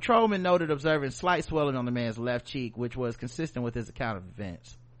 A patrolman noted observing slight swelling on the man's left cheek, which was consistent with his account of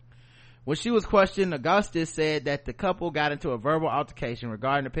events. When she was questioned, Augustus said that the couple got into a verbal altercation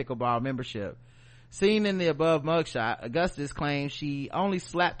regarding the pickleball membership. Seen in the above mugshot, Augustus claimed she only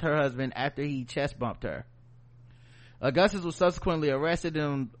slapped her husband after he chest bumped her. Augustus was subsequently arrested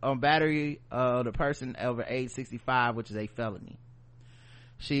on battery of the person over age 65, which is a felony.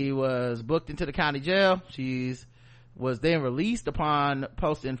 She was booked into the county jail. Was then released upon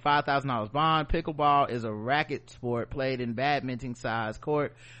posting $5,000 bond. Pickleball is a racket sport played in badminton-sized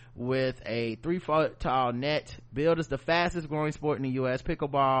court with a 3-foot tall net. Billed as the fastest growing sport in the U.S.,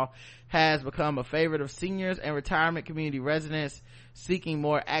 pickleball has become a favorite of seniors and retirement community residents seeking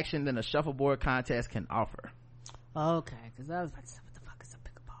more action than a shuffleboard contest can offer. Okay, because I was about to say, what the fuck is a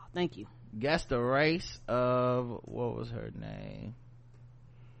pickleball? Thank you. Guess the race of, what was her name?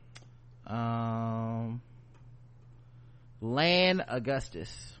 Lan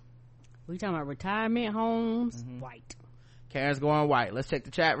Augustus. We talking about retirement homes? Mm-hmm. White. Karen's going white. Let's check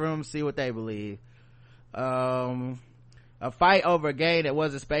the chat room, see what they believe. A fight over a game that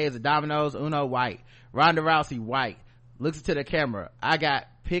wasn't spades of dominoes. Uno, white. Ronda Rousey, white. Looks into the camera. I got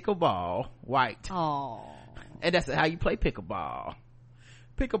pickleball, white. Oh. And that's how you play pickleball.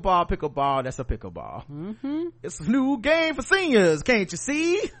 Pickleball, that's a pickleball. Mm-hmm. It's a new game for seniors, can't you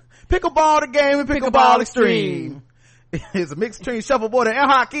see? Pickleball the game and pickleball extreme. It's a mix between shuffleboard and air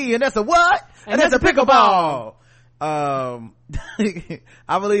hockey, and that's a what? And that's a pickleball. I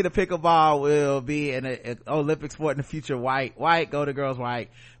believe the pickleball will be an Olympic sport in the future. White, go to girls, white.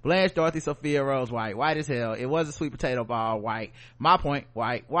 Blanche Dorothy Sophia Rose, white as hell. It was a sweet potato ball, white. My point,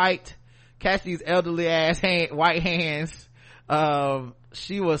 white. Catch these elderly ass white hands.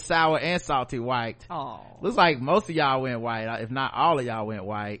 She was sour and salty, white. Oh. Looks like most of y'all went white, if not all of y'all went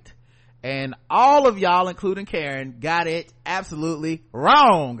white. And all of y'all, including Karen, got it absolutely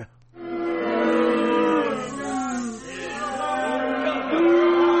wrong.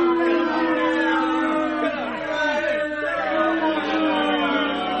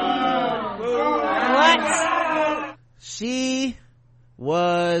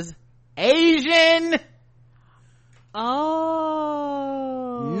 was Asian.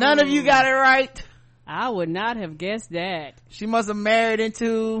 Oh, none of you got it right. I would not have guessed that. She must have married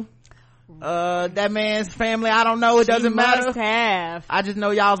into that man's family. I don't know. It doesn't matter. Must have. I just know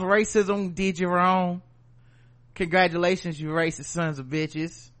y'all's racism did you wrong. Congratulations, you racist sons of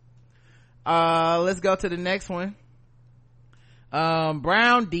bitches. Let's go to the next one.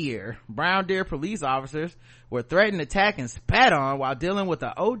 Brown Deer police officers were threatened, attacked, and spat on while dealing with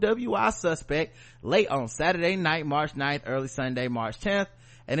an OWI suspect late on Saturday night, March 9th, early Sunday, March 10th,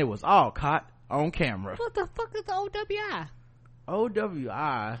 and it was all caught on camera. What the fuck is the OWI?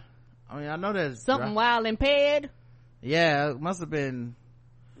 OWI? I mean, I know there's something wild impaired. Yeah, it must have been.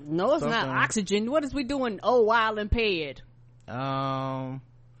 No, it's not oxygen. What is we doing? Oh, wild impaired. I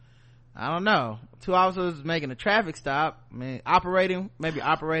don't know. 2 officers making a traffic stop. I mean, operating.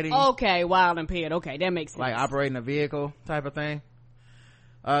 Okay, wild impaired. Okay, that makes sense. Like operating a vehicle type of thing.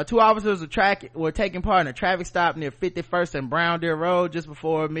 2 officers were taking part in a traffic stop near 51st and Brown Deer Road just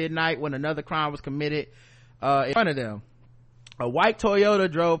before midnight when another crime was committed in front of them. A white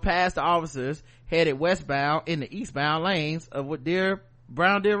Toyota drove past the officers headed westbound in the eastbound lanes of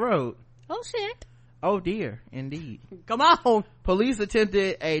Brown Deer Road. Oh shit. Oh dear, indeed. Come on. Police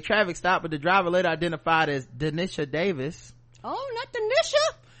attempted a traffic stop, but the driver, later identified as Denisha Davis. Oh, not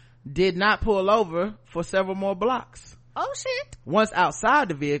Denisha. Did not pull over for several more blocks. Oh shit. Once outside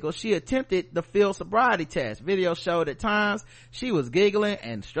the vehicle, she attempted the field sobriety test. Video showed at times she was giggling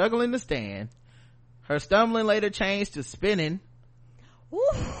and struggling to stand. Her stumbling later changed to spinning.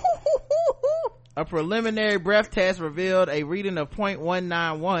 A preliminary breath test revealed a reading of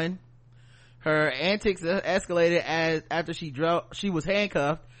 .191. Her antics escalated after she was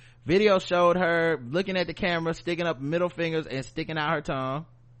handcuffed. Video showed her looking at the camera, sticking up middle fingers and sticking out her tongue.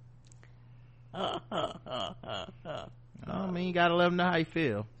 I mean, you gotta let them know how you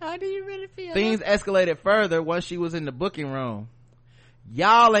feel. How do you really feel? Things escalated further once she was in the booking room.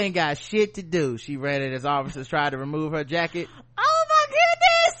 Y'all ain't got shit to do, she ranted as officers tried to remove her jacket. Oh my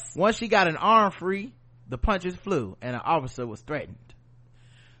goodness! Once she got an arm free, the punches flew and an officer was threatened.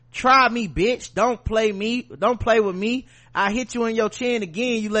 Try me, bitch. Don't play with me. I hit you in your chin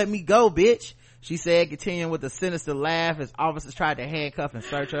again, you let me go, bitch, she said, continuing with a sinister laugh as officers tried to handcuff and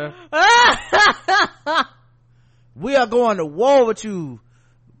search her. We are going to war with you,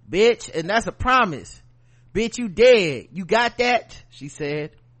 bitch, and that's a promise. Bitch, you dead. You got that? She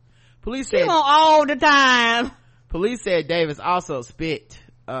said. Police said all the time. Police said Davis also spit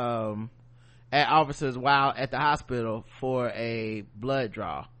at officers while at the hospital for a blood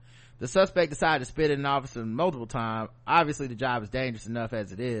draw. The suspect decided to spit at an officer multiple times. Obviously the job is dangerous enough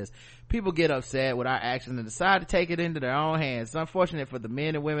as it is. People get upset with our actions and decide to take it into their own hands. It's unfortunate for the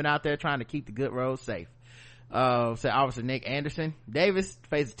men and women out there trying to keep the good roads safe, said Officer Nick Anderson. Davis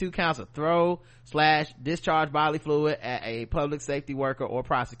faces 2 counts of throw/discharge bodily fluid at a public safety worker or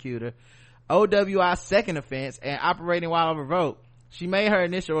prosecutor, OWI's second offense, and operating while revoked. She made her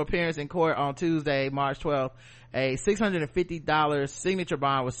initial appearance in court on Tuesday, March 12th. A $650 signature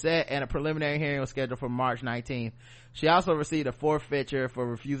bond was set and a preliminary hearing was scheduled for March 19th. She also received a forfeiture for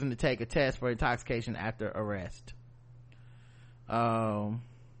refusing to take a test for intoxication after arrest. All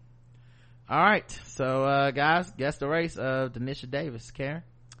right, so guys, guess the race of Denisha Davis. Karen,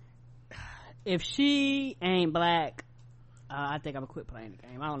 if she ain't black, I think I'm gonna quit playing the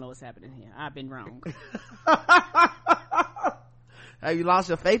game. I don't know what's happening here. I've been wrong. Have you lost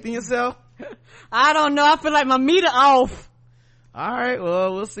your faith in yourself? I don't know. I feel like my meter off. All right,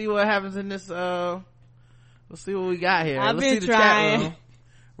 well, we'll see what happens in this. We'll see what we got here. I've Let's been see the trying. chat room.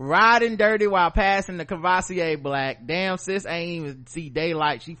 Riding dirty while passing the Cavassier black. Damn, sis ain't even see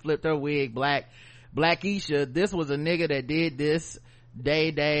daylight. She flipped her wig black. Blackisha, this was a nigga that did this.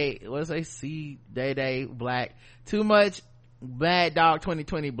 Day, what does they see? Day, black. Too much. Bad Dog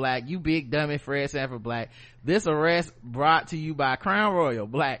 2020 black. You big dummy. Fred Sanford black. This arrest brought to you by Crown Royal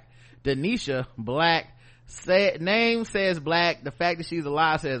black. Denisha black. Name says black. The fact that she's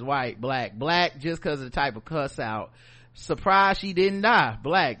alive says white. Black just because of the type of cuss out. Surprised she didn't die.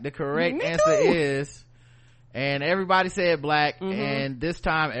 Black. The correct answer is, and everybody said black, and this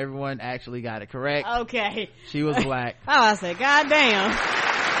time everyone actually got it correct. Okay, she was black. Oh, I said, God damn.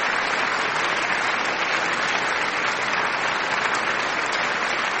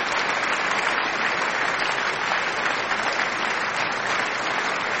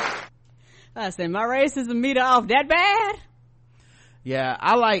 I said, my racism meter off that bad? Yeah,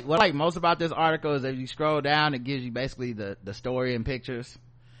 what I like most about this article is that if you scroll down, it gives you basically the story and pictures.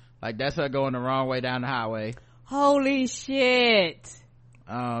 Like, that's her going the wrong way down the highway. Holy shit.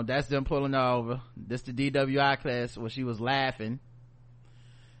 That's them pulling her over. This the DWI class where she was laughing.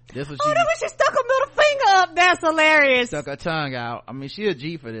 This was that was she stuck a middle finger up. That's hilarious. Stuck her tongue out. I mean, she a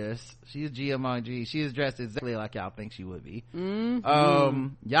G for this. She's a G among G. She is dressed exactly like y'all think she would be.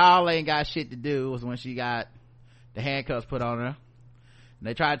 Y'all ain't got shit to do was when she got the handcuffs put on her. And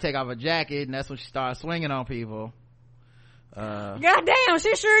they tried to take off her jacket, and that's when she started swinging on people. Goddamn,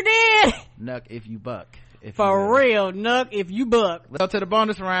 she sure did. Nuck if you buck. For real, Nuck if you buck. Let's go to the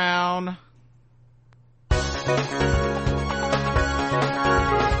bonus round.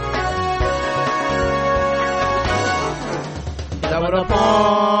 Double the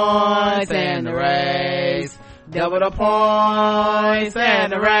points and the race. Double the points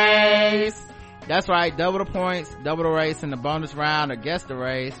and the race. That's right, double the points, double the race in the bonus round or guess the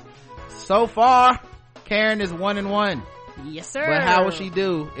race. So far, Karen is 1-1. Yes, sir. But how will she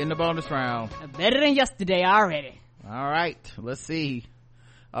do in the bonus round? Better than yesterday already. All right, let's see.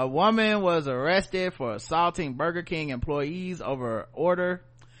 A woman was arrested for assaulting Burger King employees over an order,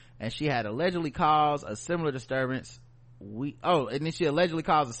 and she had allegedly caused a similar disturbance. And then she allegedly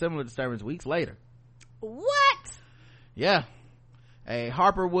caused a similar disturbance weeks later. What? Yeah. A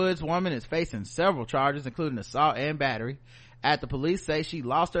Harper Woods woman is facing several charges, including assault and battery, after police say she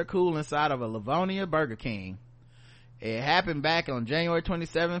lost her cool inside of a Livonia Burger King. It happened back on January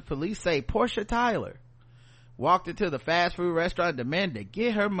 27th. Police say Portia Tyler walked into the fast food restaurant and demanded to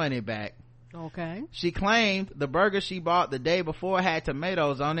get her money back. Okay. She claimed the burger she bought the day before had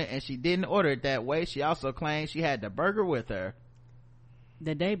tomatoes on it, and she didn't order it that way. She also claimed she had the burger with her.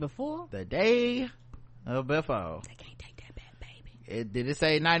 The day before? The day before. They can't take that back, baby. Did it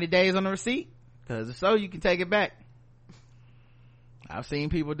say 90 days on the receipt? Because if so, you can take it back. I've seen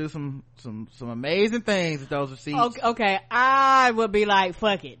people do some amazing things with those receipts. Okay, I would be like,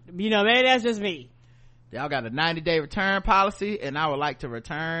 fuck it. You know, maybe that's just me. Y'all got a 90-day return policy, and I would like to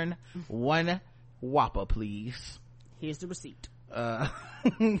return one Whopper, please. Here's the receipt.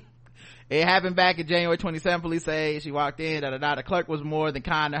 It happened back in January 27th. Police say she walked in, the clerk was more than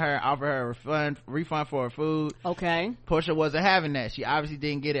kind to her, offered her a refund for her food. Okay. Portia wasn't having that. She obviously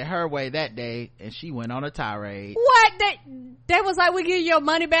didn't get it her way that day, and she went on a tirade. What? That was like, we give you your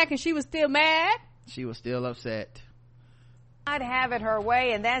money back, and she was still mad? She was still upset. I'd have it her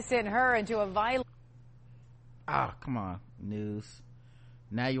way, and that sent her into a violent... Oh, come on, news.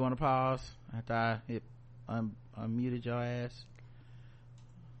 Now you want to pause after I unmuted your ass?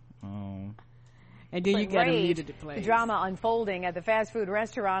 And then you got muted the place. The drama unfolding at the fast food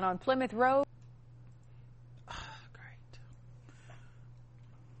restaurant on Plymouth Road. Great.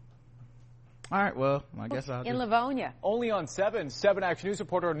 All right, well, I guess I'll in Livonia. Only on 7 Action News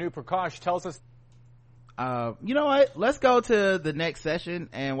reporter Anu Prakash tells us. You know what? Let's go to the next session,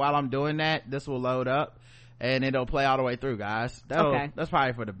 and while I'm doing that, this will load up, and it'll play all the way through, guys. Okay. That's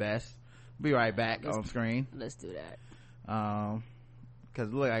probably for the best. Be right back on screen. Let's do that. Because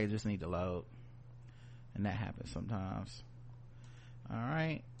it looks like it just need to load, and that happens sometimes. All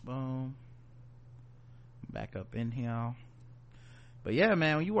right, boom, back up in here. But yeah,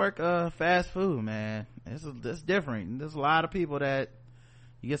 man, when you work fast food, man, it's different. There's a lot of people that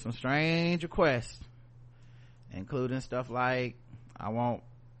you get some strange requests, including stuff like, I want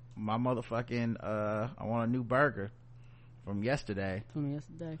my motherfucking I want a new burger from yesterday.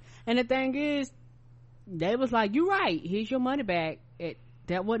 And the thing is, they was like, you right, here's your money back.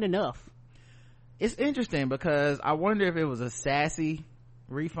 That wasn't enough. It's interesting because I wonder if it was a sassy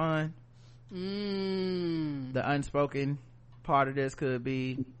refund. The unspoken part of this could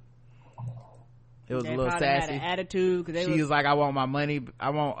be it was a little sassy. Had an attitude, cause she was like, I want my money,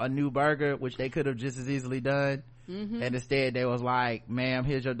 I want a new burger, which they could have just as easily done. And instead they was like, ma'am,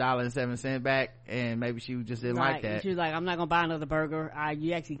 here's your $1.07 back, and maybe she just didn't like that. She was like, I'm not gonna buy another burger.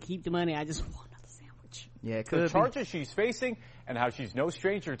 You actually keep the money, I just want another sandwich. Yeah, it could the charges she's facing and how she's no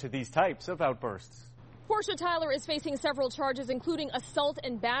stranger to these types of outbursts. Portia Tyler is facing several charges, including assault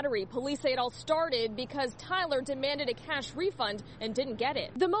and battery. Police say it all started because Tyler demanded a cash refund and didn't get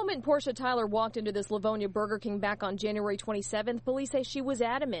it. The moment Portia Tyler walked into this Livonia Burger King back on January 27th, police say she was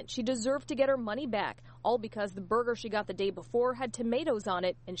adamant she deserved to get her money back, all because the burger she got the day before had tomatoes on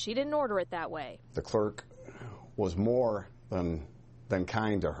it, and she didn't order it that way. The clerk was more than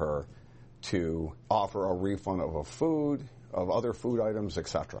kind to her to offer a refund of of other food items,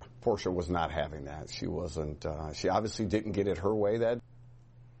 etc. Portia was not having that. She wasn't, she obviously didn't get it her way that.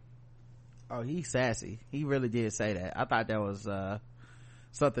 Oh, he's sassy. He really did say that. I thought that was,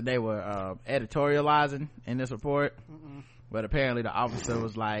 something they were, editorializing in this report. But apparently the officer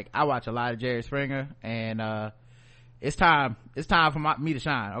was like, I watch a lot of Jerry Springer, and, it's time for me to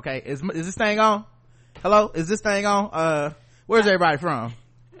shine. Okay. Is this thing on? Hello? Is this thing on? Where's everybody from?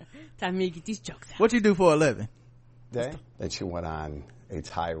 Time for me to get these jokes out. What you do for a living? day. Then she went on a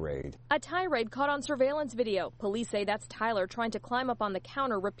tirade. A tirade caught on surveillance video. Police say that's Tyler trying to climb up on the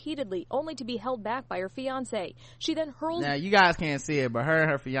counter repeatedly, only to be held back by her fiancé. She then hurls... Now, you guys can't see it, but her and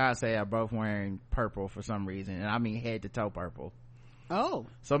her fiancé are both wearing purple for some reason. And I mean head to toe purple. Oh.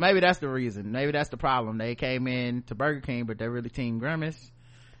 So maybe that's the reason. Maybe that's the problem. They came in to Burger King, but they're really Team Grimace.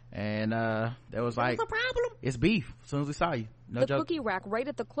 And there was like, it's beef as soon as we saw you. No joke. Cookie rack right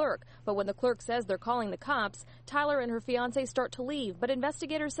at the clerk, but when the clerk says they're calling the cops, Tyler and her fiancé start to leave, but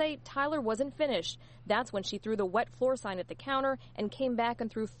investigators say Tyler wasn't finished. That's when she threw the wet floor sign at the counter and came back and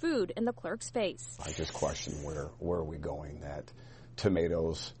threw food in the clerk's face. I just question where are we going, that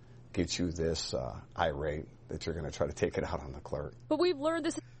tomatoes get you this irate that you're going to try to take it out on the clerk. But we've learned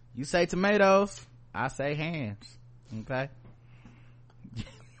this. You say tomatoes, I say hands. Okay.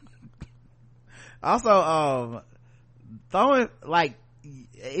 Also, throwing, like,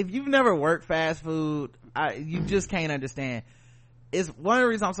 if you've never worked fast food, you just can't understand. It's one of the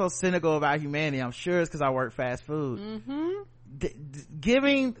reasons I'm so cynical about humanity. I'm sure it's because I work fast food. Mm-hmm.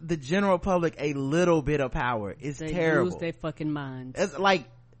 Giving the general public a little bit of power is terrible. They lose their fucking minds. It's like,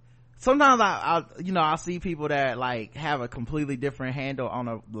 sometimes I'll see people that like have a completely different handle on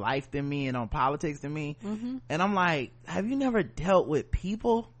a life than me and on politics than me. Mm-hmm. And I'm like, have you never dealt with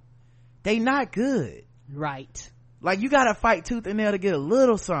people? They not good. Right. Like, you gotta fight tooth and nail to get a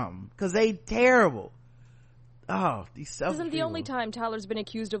little something, cause they terrible. Oh, these selfish This isn't the only time Tyler's been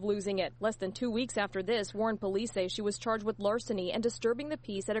accused of losing it. Less than 2 weeks after this, Warren police say she was charged with larceny and disturbing the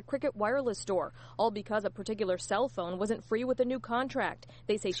peace at a Cricket Wireless store, all because a particular cell phone wasn't free with a new contract.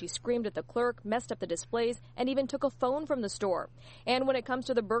 They say she screamed at the clerk, messed up the displays, and even took a phone from the store. And when it comes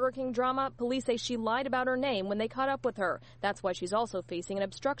to the Burger King drama, police say she lied about her name when they caught up with her. That's why she's also facing an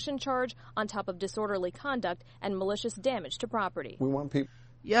obstruction charge on top of disorderly conduct and malicious damage to property. We want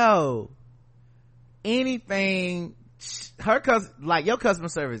people... Anything, like, your customer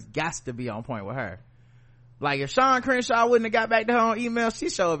service got to be on point with her. Like, if Sean Crenshaw wouldn't have got back to her on email,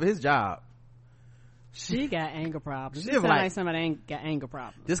 she'd show up at his job. She got anger problems. She sound like somebody ain't got anger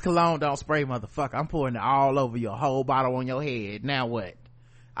problems. This cologne don't spray, motherfucker. I'm pouring it all over your whole bottle on your head. Now what?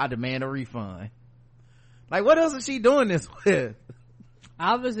 I demand a refund. Like, what else is she doing this with?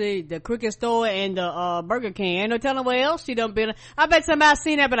 Obviously, the Cricket store and the Burger King. Ain't no telling where else she done been. I bet somebody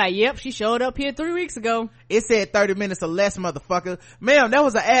seen that, but yep, she showed up here 3 weeks ago. It said 30 minutes or less, motherfucker. Ma'am, that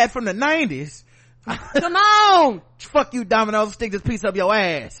was an ad from the 90s. Come on! Fuck you, Domino's. Stick this piece up your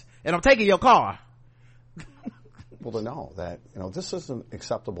ass. And I'm taking your car. Well, to know that, this isn't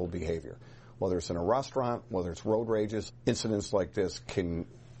acceptable behavior. Whether it's in a restaurant, whether it's road rages, incidents like this can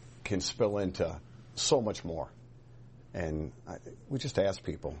spill into so much more. And we just ask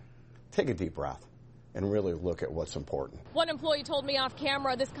people, take a deep breath and really look at what's important. One employee told me off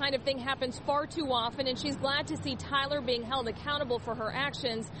camera this kind of thing happens far too often, and she's glad to see Tyler being held accountable for her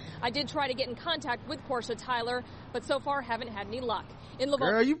actions. I did try to get in contact with Portia Tyler, but so far haven't had any luck.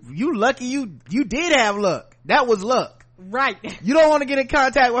 Girl, you lucky you did have luck. That was luck. Right. You don't want to get in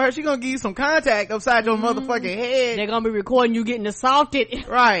contact with her. She's gonna give you some contact upside your motherfucking head. They're gonna be recording you getting assaulted.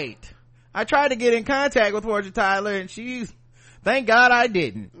 Right. I tried to get in contact with Portia Tyler, and thank God I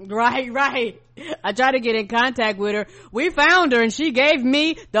didn't. Right. I tried to get in contact with her. We found her, and she gave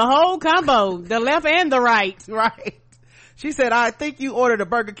me the whole combo, the left and the right. Right. She said, I think you ordered a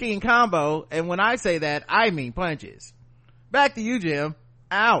Burger King combo, and when I say that, I mean punches. Back to you, Jim.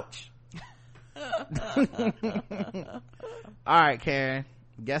 Ouch. All right, Karen.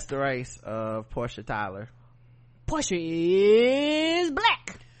 Guess the race of Portia Tyler. Portia is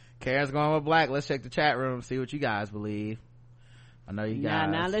black. Karen's going with black. Let's check the chat room, see what you guys believe. I know you guys.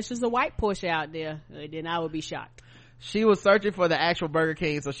 Now unless there's a white Portia out there, then I would be shocked. She was searching for the actual Burger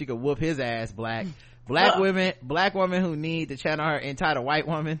King so she could whoop his ass, black. Black women who need to channel her entitled white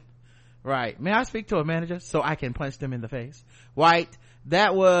woman. Right. May I speak to a manager so I can punch them in the face? White.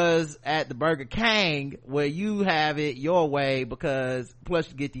 That was at the Burger King where you have it your way because plus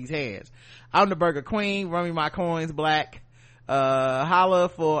you get these hands. I'm the Burger Queen. Run me my coins, black. Holla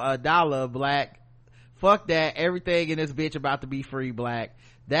for $1, black. Fuck that. Everything in this bitch about to be free, black.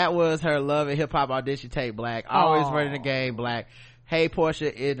 That was her Love and Hip Hop audition tape, black. Always running the game, black. Hey,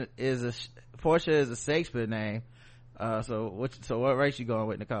 Portia is a Shakespeare name. So what race you going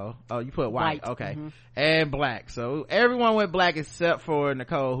with, Nicole? Oh, you put white. Okay. Mm-hmm. And black. So everyone went black except for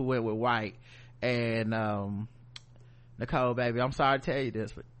Nicole, who went with white. And Nicole, baby, I'm sorry to tell you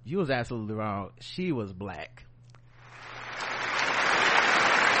this, but you was absolutely wrong. She was black.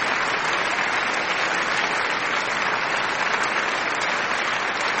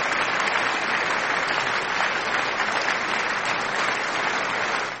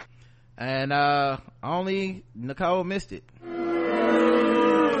 And only Nicole missed it.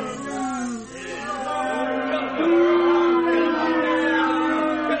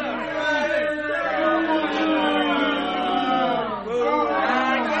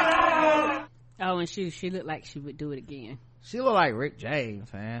 Oh, and she looked like she would do it again. She looked like Rick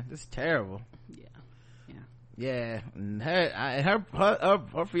James, man. This is terrible. Yeah, and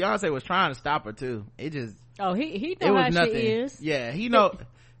her fiance was trying to stop her too. It just he know how nothing. She is. Yeah, he know.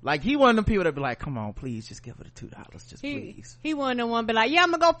 Like, he one of them people that be like, come on, please, just give her the $2, just please. He one of them one be like, yeah,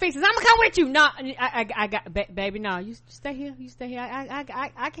 I'm gonna go fix this. I'm gonna come with you. No, I got baby. No, you stay here. You stay here.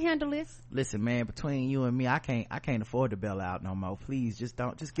 I can handle this. Listen, man, between you and me, I can't afford to bail out no more. Please, just give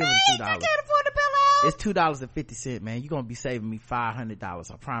her the $2. I can't afford to bail out. It's $2.50, man. You're gonna be saving me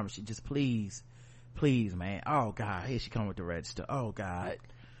 $500. I promise you. Just please, man. Oh God, here she come with the register. Oh God.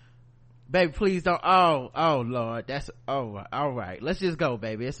 Baby, please don't. Oh Lord, that's all right. Let's just go,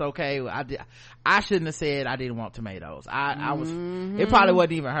 baby. It's okay. I shouldn't have said I didn't want tomatoes. I was. It probably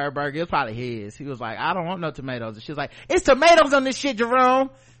wasn't even her burger. It was probably his. He was like, I don't want no tomatoes. And she was like, it's tomatoes on this shit, Jerome.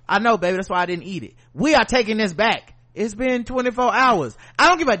 I know, baby. That's why I didn't eat it. We are taking this back. It's been 24 hours. I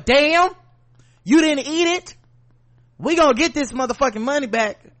don't give a damn. You didn't eat it. We gonna get this motherfucking money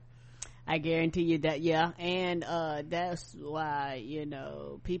back. I guarantee you that, yeah. And that's why,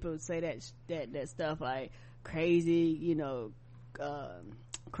 people say that stuff like crazy,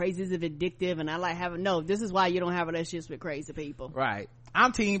 crazy is addictive, and I like having this is why you don't have relationships with crazy people. Right.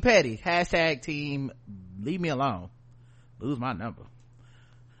 I'm team petty. # team leave me alone. Lose my number.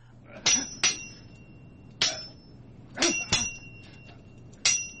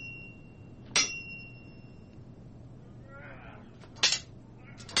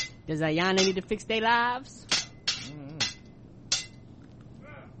 Does Ayana need to fix their lives?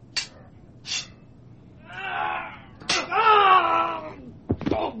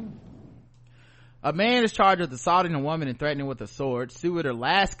 A man is charged with assaulting a woman and threatening with a sword. Stuart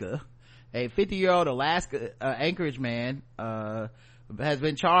Alaska, a 50-year-old Alaska Anchorage man, has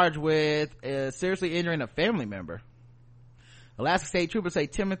been charged with seriously injuring a family member. Alaska State Troopers say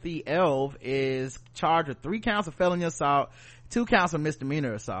Timothy Elve is charged with 3 counts of felony assault, 2 counts of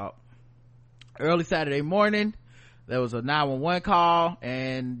misdemeanor assault. Early Saturday morning, there was a 911 call,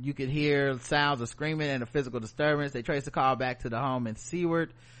 and you could hear sounds of screaming and a physical disturbance. They traced the call back to the home in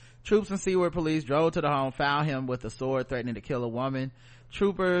Seward. Troops and Seward police drove to the home, found him with a sword threatening to kill a woman.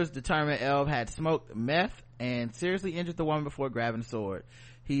 Troopers determined Elve had smoked meth and seriously injured the woman before grabbing the sword.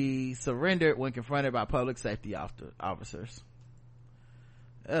 He surrendered when confronted by public safety officers.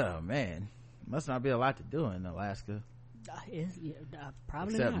 Oh man, must not be a lot to do in Alaska.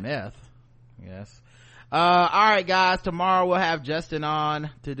 Probably except not. Meth. Yes. All right, guys, tomorrow we'll have Justin on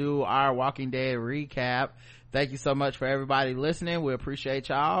to do our Walking Dead recap. Thank you so much for everybody listening. We appreciate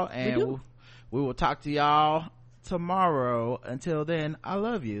y'all, and we will talk to y'all tomorrow. Until then, I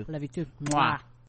love you. Love you too. Mwah.